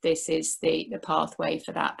this is the pathway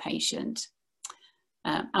for that patient.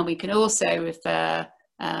 And we can also refer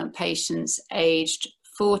patients aged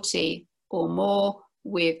 40 or more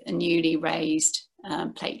with a newly raised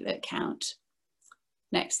platelet count.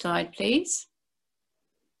 Next slide, please.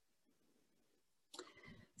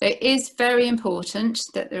 So it is very important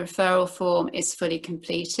that the referral form is fully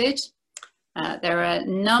completed, There are a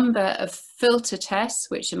number of filter tests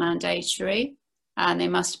which are mandatory, and they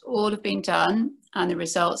must all have been done and the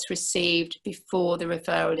results received before the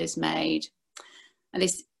referral is made. And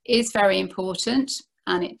this is very important,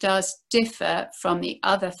 and it does differ from the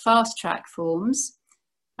other fast track forms,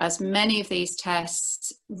 as many of these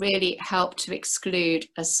tests really help to exclude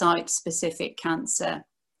a site-specific cancer.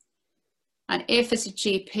 And if as a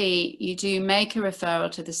GP you do make a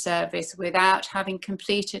referral to the service without having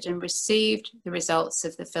completed and received the results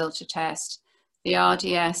of the filter test, the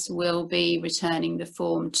RDS will be returning the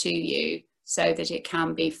form to you so that it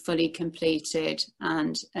can be fully completed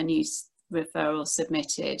and a new referral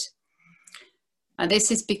submitted. And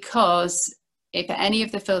this is because if any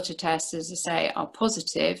of the filter tests, as I say, are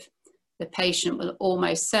positive, the patient will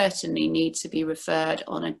almost certainly need to be referred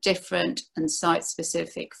on a different and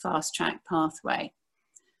site-specific fast-track pathway.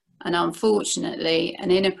 And unfortunately,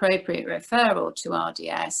 an inappropriate referral to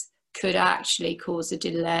RDS could actually cause a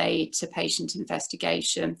delay to patient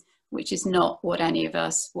investigation, which is not what any of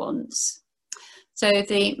us wants. So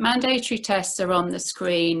the mandatory tests are on the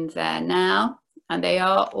screen there now, and they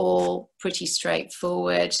are all pretty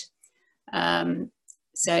straightforward.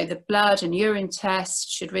 So the blood and urine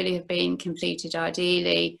tests should really have been completed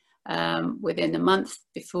ideally within the month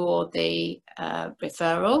before the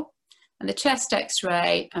referral, and the chest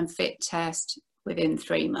x-ray and fit test within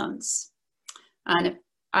 3 months. And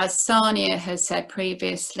as Sania has said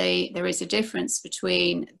previously, there is a difference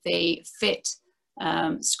between the fit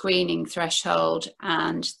screening threshold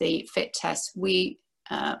and the fit test we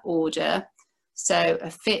order. So a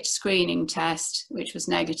fit screening test, which was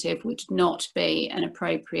negative, would not be an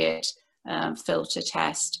appropriate filter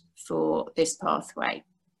test for this pathway.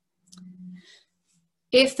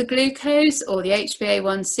 If the glucose or the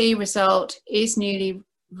HbA1c result is newly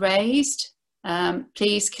raised,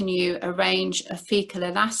 please can you arrange a fecal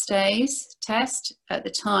elastase test at the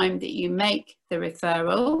time that you make the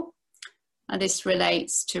referral. And this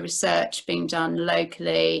relates to research being done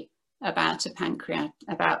locally about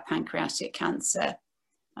pancreatic cancer,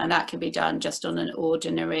 and that can be done just on an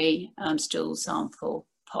ordinary stool sample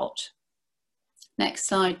pot. Next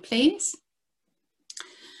slide, please.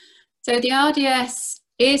 So the RDS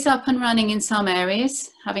is up and running in some areas,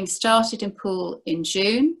 having started in Poole in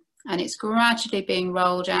June, and it's gradually being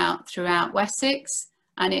rolled out throughout Wessex,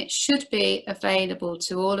 and it should be available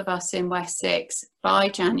to all of us in Wessex by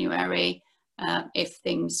January if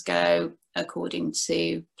things go according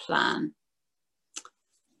to plan.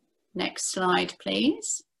 Next slide,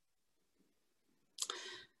 please.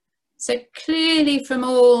 So clearly from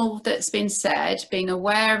all that's been said, being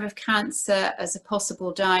aware of cancer as a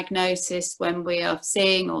possible diagnosis when we are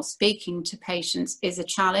seeing or speaking to patients is a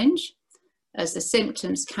challenge, as the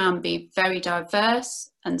symptoms can be very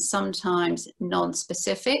diverse and sometimes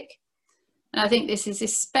non-specific. And I think this is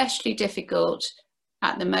especially difficult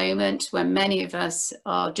at the moment when many of us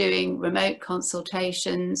are doing remote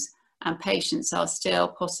consultations and patients are still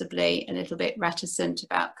possibly a little bit reticent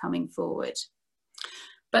about coming forward.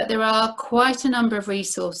 But there are quite a number of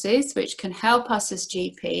resources which can help us as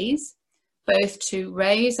GPs, both to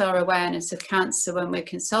raise our awareness of cancer when we're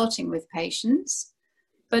consulting with patients,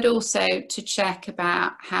 but also to check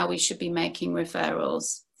about how we should be making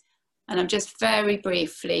referrals. And I'm just very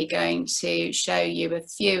briefly going to show you a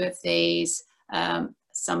few of these.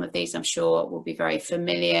 Some of these I'm sure will be very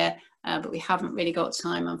familiar, but we haven't really got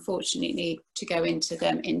time, unfortunately, to go into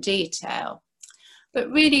them in detail. But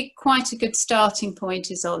really quite a good starting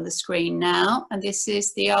point is on the screen now, and this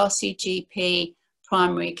is the RCGP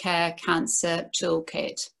Primary Care Cancer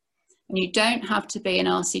Toolkit. And you don't have to be an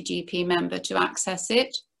RCGP member to access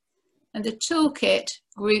it. And the toolkit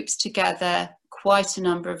groups together quite a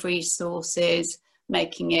number of resources,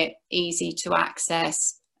 making it easy to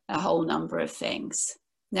access a whole number of things.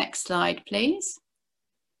 Next slide, please.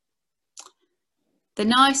 The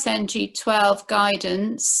NICE NG12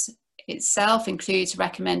 guidance itself includes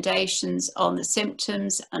recommendations on the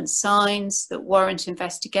symptoms and signs that warrant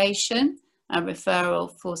investigation and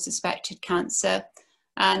referral for suspected cancer,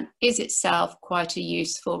 and is itself quite a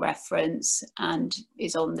useful reference and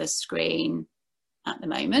is on the screen at the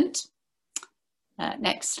moment.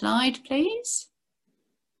 Next slide, please.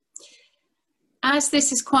 As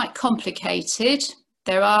this is quite complicated,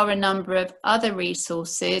 there are a number of other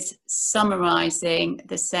resources summarising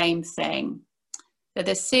the same thing. So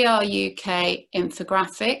the CRUK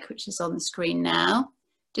infographic, which is on the screen now,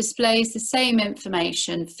 displays the same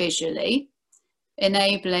information visually,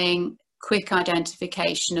 enabling quick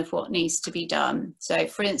identification of what needs to be done. So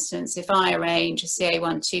for instance, if I arrange a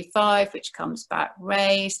CA125, which comes back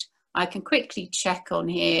raised, I can quickly check on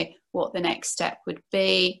here what the next step would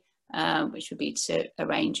be, which would be to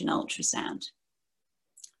arrange an ultrasound.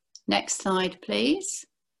 Next slide, please.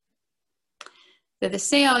 So the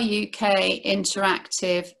CRUK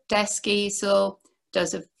interactive desk easel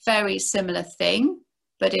does a very similar thing,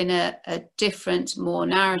 but in a different, more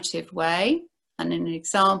narrative way. And an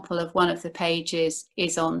example of one of the pages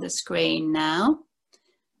is on the screen now.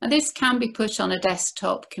 And this can be put on a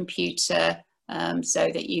desktop computer so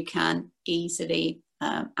that you can easily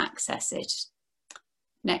access it.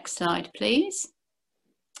 Next slide, please.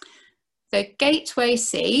 So Gateway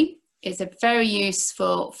C is a very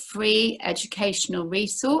useful free educational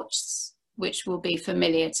resource, which will be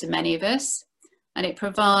familiar to many of us. And it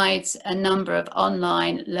provides a number of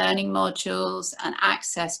online learning modules and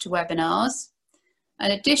access to webinars.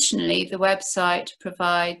 And additionally, the website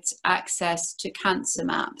provides access to cancer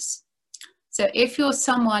maps. So if you're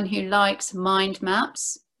someone who likes mind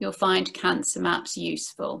maps, you'll find cancer maps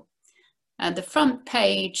useful. And the front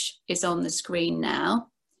page is on the screen now.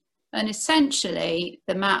 And essentially,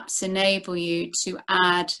 the maps enable you to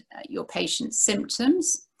add your patient's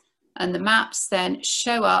symptoms, and the maps then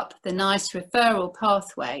show up the nice referral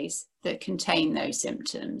pathways that contain those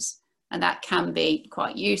symptoms. And that can be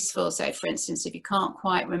quite useful. So for instance, if you can't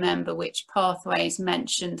quite remember which pathways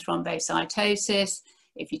mention thrombocytosis,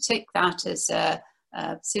 if you tick that as a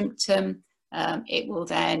symptom, it will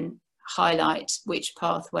then highlight which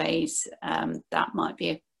pathways that might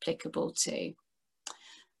be applicable to.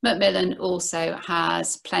 Macmillan also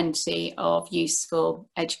has plenty of useful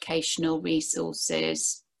educational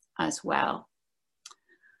resources as well.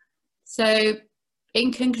 So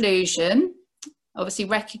in conclusion, obviously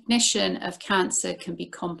recognition of cancer can be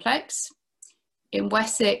complex. In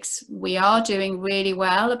Wessex, we are doing really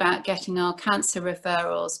well about getting our cancer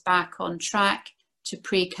referrals back on track to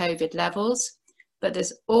pre-COVID levels, but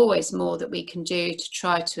there's always more that we can do to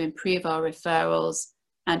try to improve our referrals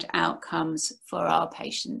and outcomes for our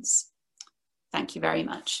patients. Thank you very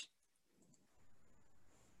much.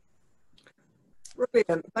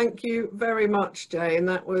 Brilliant. Thank you very much, Jane.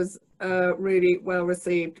 That was a really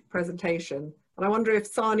well-received presentation. And I wonder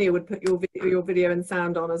if Sania would put your video and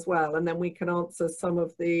sound on as well, and then we can answer some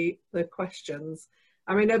of the questions.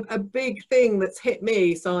 I mean, a big thing that's hit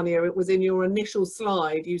me, Sania, it was in your initial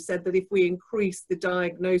slide. You said that if we increase the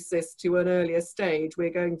diagnosis to an earlier stage,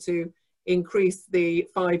 we're going to increase the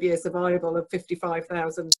 5-year survival of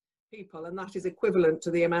 55,000 people, and that is equivalent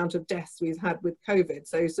to the amount of deaths we've had with COVID.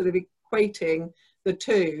 So sort of equating the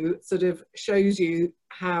two sort of shows you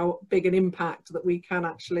how big an impact that we can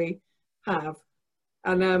actually have.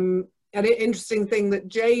 And an interesting thing that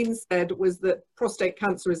Jane said was that prostate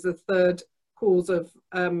cancer is the third cause of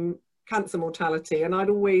cancer mortality, and I'd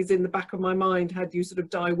always in the back of my mind had you sort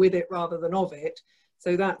of die with it rather than of it.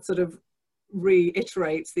 So that sort of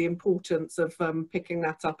reiterates the importance of picking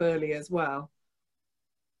that up early as well.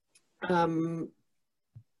 I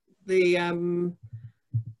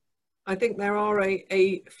think there are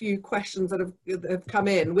a few questions that have come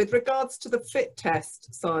in with regards to the fit test,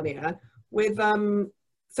 Sania. With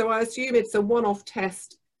so I assume it's a one-off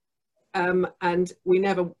test, and we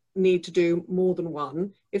never need to do more than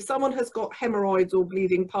one. If someone has got hemorrhoids or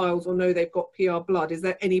bleeding piles or know they've got PR blood, is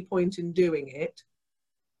there any point in doing it?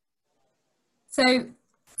 So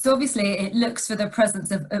obviously it looks for the presence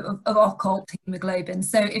of occult hemoglobin.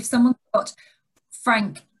 So if someone's got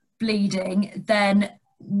frank bleeding, then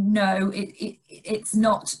no, it's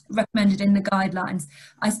not recommended in the guidelines.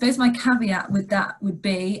 I suppose my caveat with that would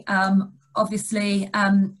be obviously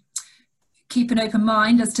keep an open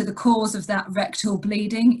mind as to the cause of that rectal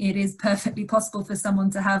bleeding. It is perfectly possible for someone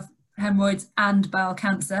to have hemorrhoids and bowel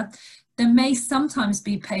cancer. There may sometimes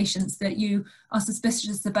be patients that you are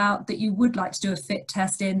suspicious about that you would like to do a fit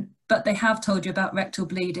test in, but they have told you about rectal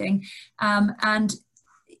bleeding. And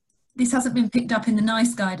this hasn't been picked up in the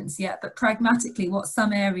NICE guidance yet, but pragmatically what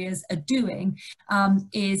some areas are doing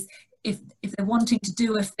is if they're wanting to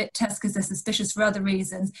do a fit test because they're suspicious for other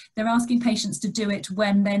reasons, they're asking patients to do it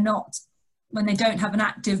when they don't have an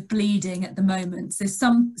active bleeding at the moment. So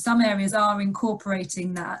some areas are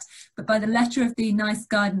incorporating that, but by the letter of the NICE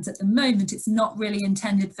guidance at the moment, it's not really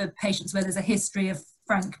intended for patients where there's a history of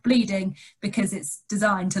frank bleeding, because it's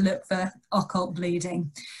designed to look for occult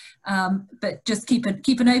bleeding. But just keep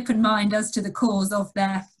an open mind as to the cause of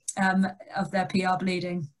their PR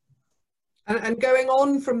bleeding. And going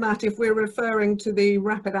on from that, if we're referring to the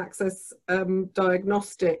rapid access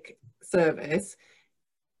diagnostic service,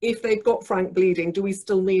 if they've got frank bleeding, do we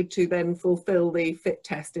still need to then fulfill the fit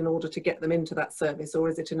test in order to get them into that service, or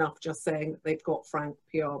is it enough just saying that they've got frank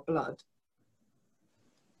PR blood?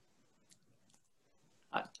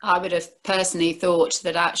 I would have personally thought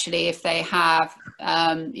that actually if they have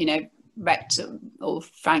you know, rectal or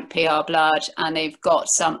frank PR blood, and they've got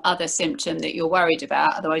some other symptom that you're worried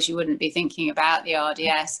about, otherwise you wouldn't be thinking about the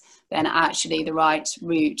RDS, then actually the right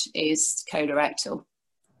route is colorectal.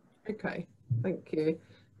 Okay, thank you.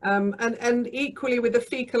 And equally with the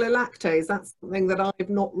fecal lactase, that's something that I've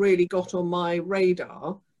not really got on my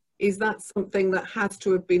radar. Is that something that has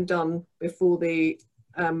to have been done before the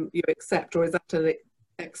you accept, or is that an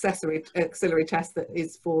auxiliary test that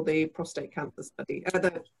is for the prostate cancer study,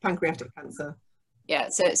 the pancreatic cancer? Yeah,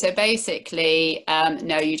 so basically,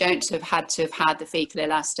 no, you don't have had to have had the fecal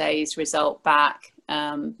elastase result back,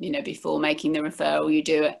 you know, before making the referral. You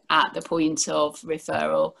do it at the point of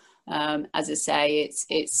referral. As I say,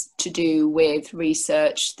 it's to do with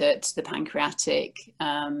research that the pancreatic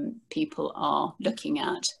people are looking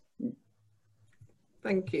at.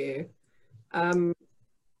 Thank you.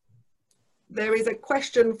 There is a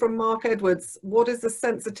question from Mark Edwards. What is the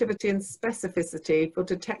sensitivity and specificity for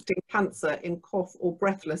detecting cancer in cough or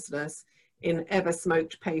breathlessness in ever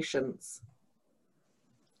smoked patients?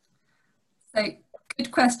 So,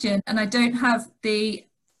 good question, and I don't have the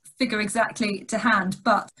figure exactly to hand,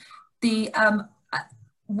 but the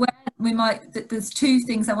where we might, there's two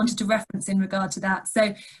things I wanted to reference in regard to that.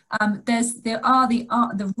 So there are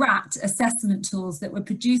the RAT assessment tools that were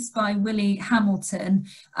produced by Willie Hamilton.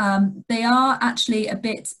 They are actually a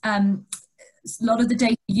bit, a lot of the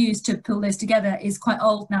data used to pull those together is quite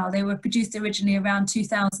old now. They were produced originally around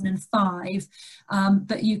 2005,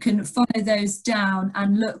 but you can follow those down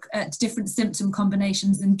and look at different symptom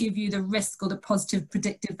combinations and give you the risk or the positive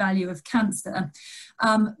predictive value of cancer.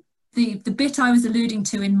 The bit I was alluding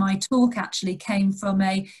to in my talk actually came from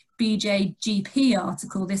a BJGP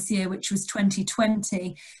article this year, which was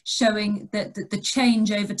 2020, showing that the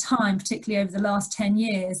change over time, particularly over the last 10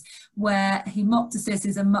 years, where hemoptysis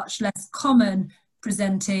is a much less common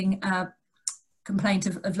presenting complaint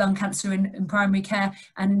of lung cancer in primary care,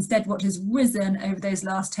 and instead what has risen over those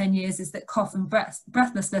last 10 years is that cough and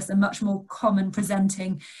breathlessness are much more common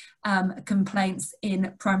presenting complaints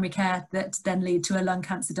in primary care that then lead to a lung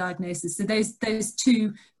cancer diagnosis. So those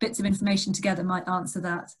two bits of information together might answer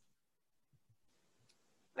that.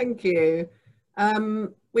 Thank you.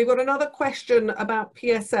 We've got another question about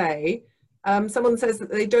PSA. Someone says that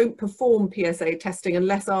they don't perform PSA testing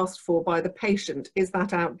unless asked for by the patient. Is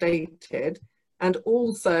that outdated? And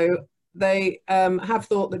also, they have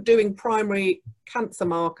thought that doing primary cancer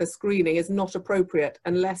marker screening is not appropriate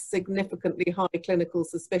unless significantly high clinical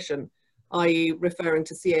suspicion, i.e. referring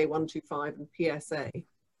to CA125 and PSA.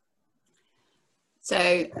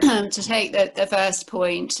 So to take the first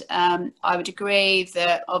point, I would agree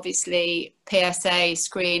that obviously PSA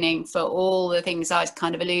screening for all the things I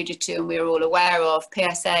kind of alluded to and we're all aware of,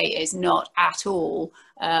 PSA is not at all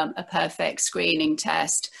a perfect screening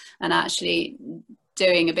test. And actually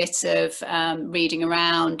doing a bit of reading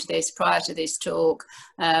around this prior to this talk,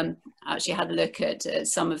 actually had a look at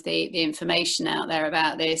some of the information out there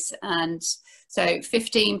about this. And so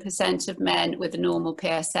 15% of men with a normal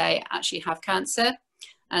PSA actually have cancer,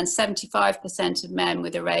 and 75% of men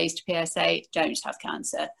with a raised PSA don't have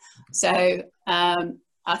cancer. So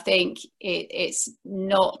I think it's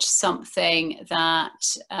not something that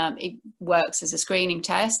it works as a screening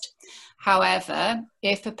test. However,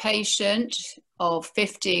 if a patient of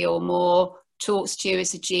 50 or more talks to you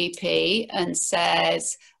as a GP and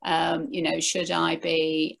says, you know, should I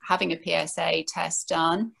be having a PSA test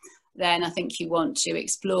done, then I think you want to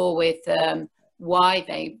explore with them why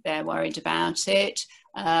they're worried about it.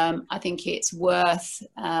 I think it's worth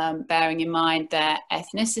bearing in mind their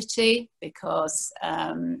ethnicity, because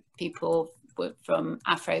people from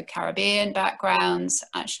Afro-Caribbean backgrounds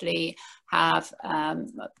actually have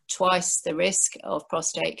twice the risk of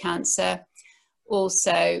prostate cancer.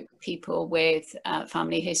 Also, people with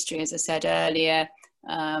family history, as I said earlier,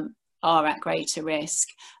 are at greater risk.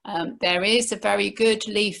 There is a very good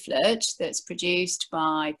leaflet that's produced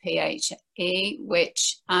by PHE,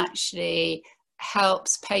 which actually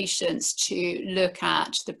helps patients to look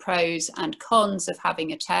at the pros and cons of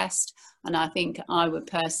having a test. And I think I would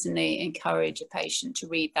personally encourage a patient to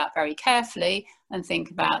read that very carefully and think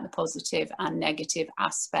about the positive and negative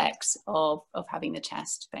aspects of having the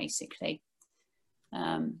test, basically.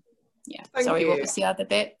 Yeah, sorry, what was the other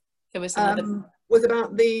bit? There was another... was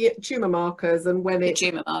about the tumour markers and when it...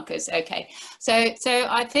 The tumour markers, okay. So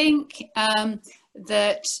I think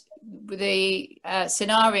that the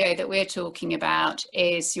scenario that we're talking about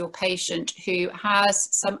is your patient who has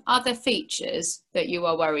some other features that you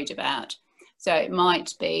are worried about. So it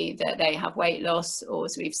might be that they have weight loss, or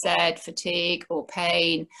as we've said, fatigue or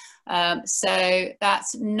pain. So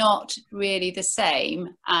that's not really the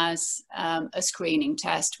same as a screening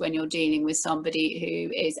test when you're dealing with somebody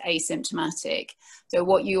who is asymptomatic. So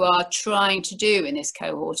what you are trying to do in this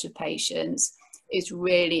cohort of patients is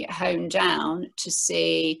really hone down to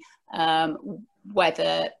see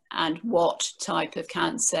whether and what type of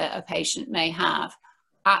cancer a patient may have.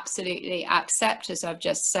 Absolutely accept, as I've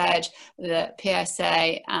just said, that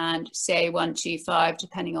PSA and CA125,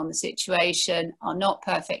 depending on the situation, are not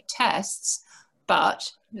perfect tests,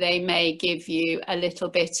 but they may give you a little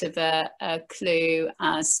bit of a clue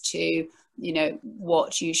as to, you know,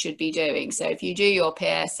 what you should be doing. So if you do your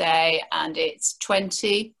PSA and it's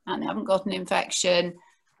 20 and they haven't got an infection,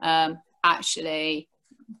 actually,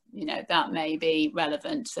 you know, that may be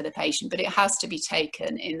relevant for the patient, but it has to be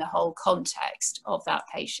taken in the whole context of that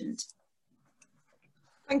patient.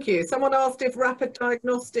 Thank you. Someone asked if rapid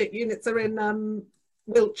diagnostic units are in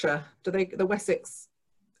Wiltshire. Do they, the Wessex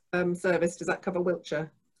service, does that cover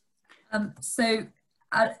Wiltshire? So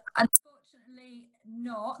unfortunately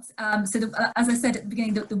not. As I said at the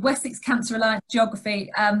beginning, the Wessex Cancer Alliance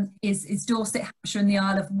geography is Dorset, Hampshire and the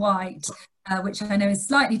Isle of Wight. Which I know is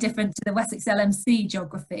slightly different to the Wessex LMC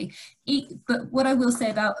geography. But what I will say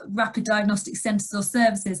about rapid diagnostic centres or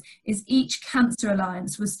services is each cancer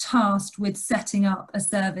alliance was tasked with setting up a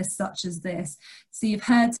service such as this. So you've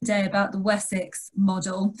heard today about the Wessex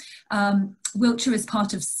model. Wiltshire is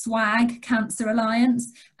part of SWAG Cancer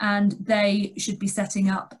Alliance, and they should be setting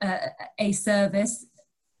up a service,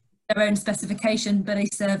 their own specification, but a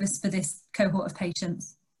service for this cohort of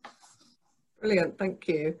patients. Brilliant, thank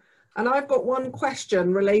you. And I've got one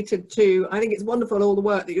question related to, I think it's wonderful all the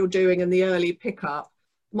work that you're doing in the early pickup.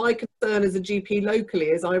 My concern as a GP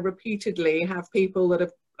locally is I repeatedly have people that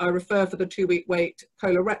I refer for the 2-week wait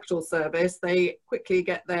colorectal service. They quickly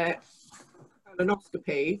get their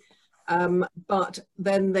colonoscopy, but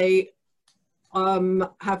then they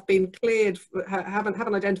have been cleared, haven't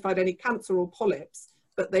identified any cancer or polyps,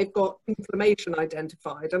 but they've got inflammation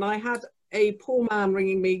identified. And I had a poor man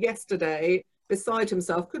ringing me yesterday, beside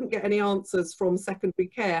himself, couldn't get any answers from secondary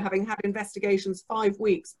care, having had investigations 5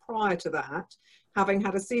 weeks prior to that, having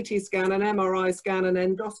had a CT scan, an MRI scan, an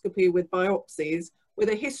endoscopy with biopsies, with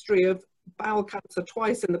a history of bowel cancer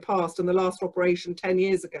twice in the past and the last operation 10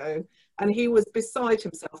 years ago. And he was beside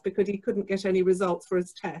himself because he couldn't get any results for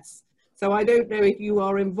his tests. So I don't know if you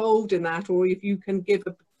are involved in that, or if you can give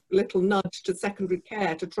a little nudge to secondary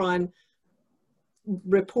care to try and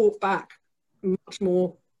report back much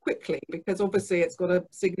more quickly, because obviously it's got a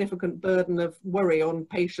significant burden of worry on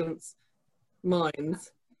patients'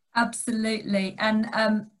 minds. Absolutely. And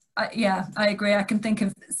yeah, I agree. I can think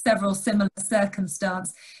of several similar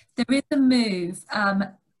circumstances. There is a move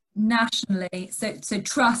nationally, so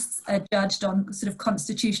trusts are judged on sort of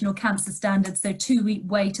constitutional cancer standards. So 2-week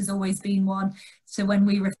wait has always been one. So when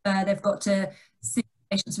we refer, they've got to see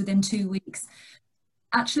patients within 2 weeks.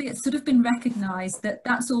 Actually, it's sort of been recognised that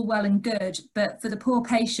that's all well and good, but for the poor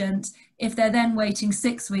patient, if they're then waiting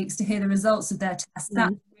 6 weeks to hear the results of their test,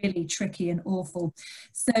 that's really tricky and awful.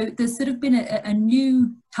 So there's sort of been a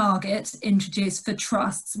new target introduced for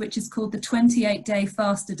trusts, which is called the 28-day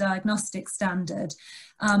faster diagnostic standard.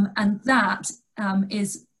 And that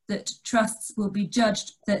is that trusts will be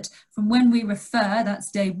judged that from when we refer,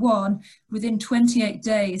 that's day 1, within 28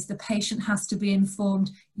 days, the patient has to be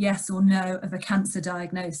informed yes or no of a cancer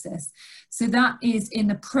diagnosis. So that is in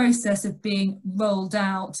the process of being rolled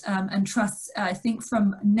out, and trusts, I think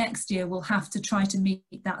from next year, will have to try to meet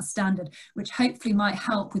that standard, which hopefully might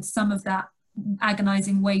help with some of that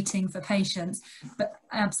agonising waiting for patients. But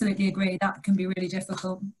I absolutely agree, that can be really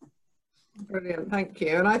difficult. Brilliant, thank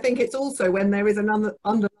you. And I think it's also when there is an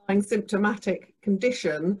underlying symptomatic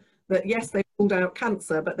condition that, yes, they ruled out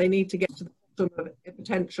cancer, but they need to get to the bottom of a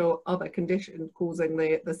potential other condition causing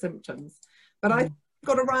the symptoms. But I've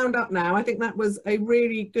got to round up now. I think that was a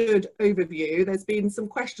really good overview. There's been some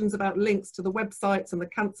questions about links to the websites and the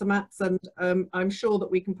cancer maps, and I'm sure that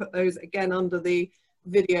we can put those again under the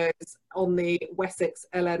videos on the Wessex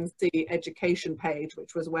LMC education page,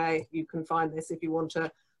 which was where you can find this if you want to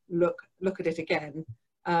look at it again.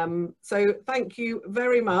 So thank you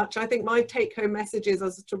very much. I think my take-home message is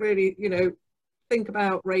to really, you know, think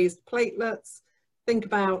about raised platelets, think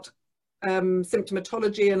about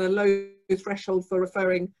symptomatology and a low threshold for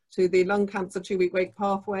referring to the lung cancer 2-week wait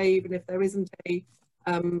pathway, even if there isn't a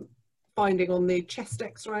finding on the chest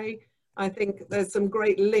x-ray. I think there's some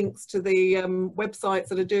great links to the websites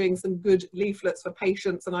that are doing some good leaflets for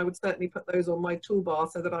patients, and I would certainly put those on my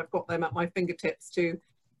toolbar so that I've got them at my fingertips to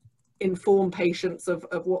inform patients of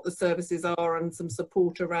what the services are and some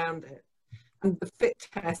support around it. And the fit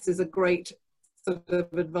test is a great sort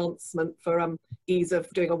of advancement for ease of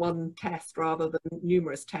doing a one test rather than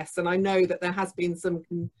numerous tests. And I know that there has been some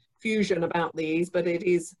confusion about these, but it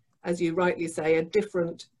is, as you rightly say, a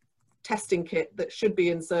different testing kit that should be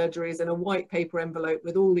in surgeries in a white paper envelope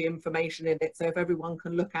with all the information in it. So if everyone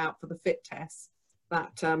can look out for the fit tests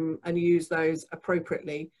that and use those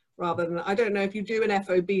appropriately, rather than, I don't know if you do an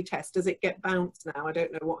FOB test, does it get bounced now? I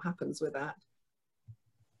don't know what happens with that.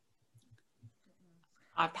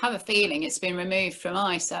 I have a feeling it's been removed from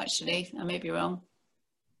ICE, actually. I may be wrong.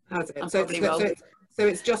 Has it? I'm probably wrong. So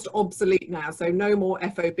it's just obsolete now. So no more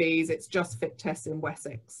FOBs, it's just fit tests in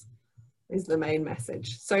Wessex is the main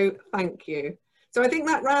message. So thank you. So I think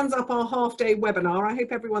that rounds up our half-day webinar. I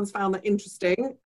hope everyone's found that interesting.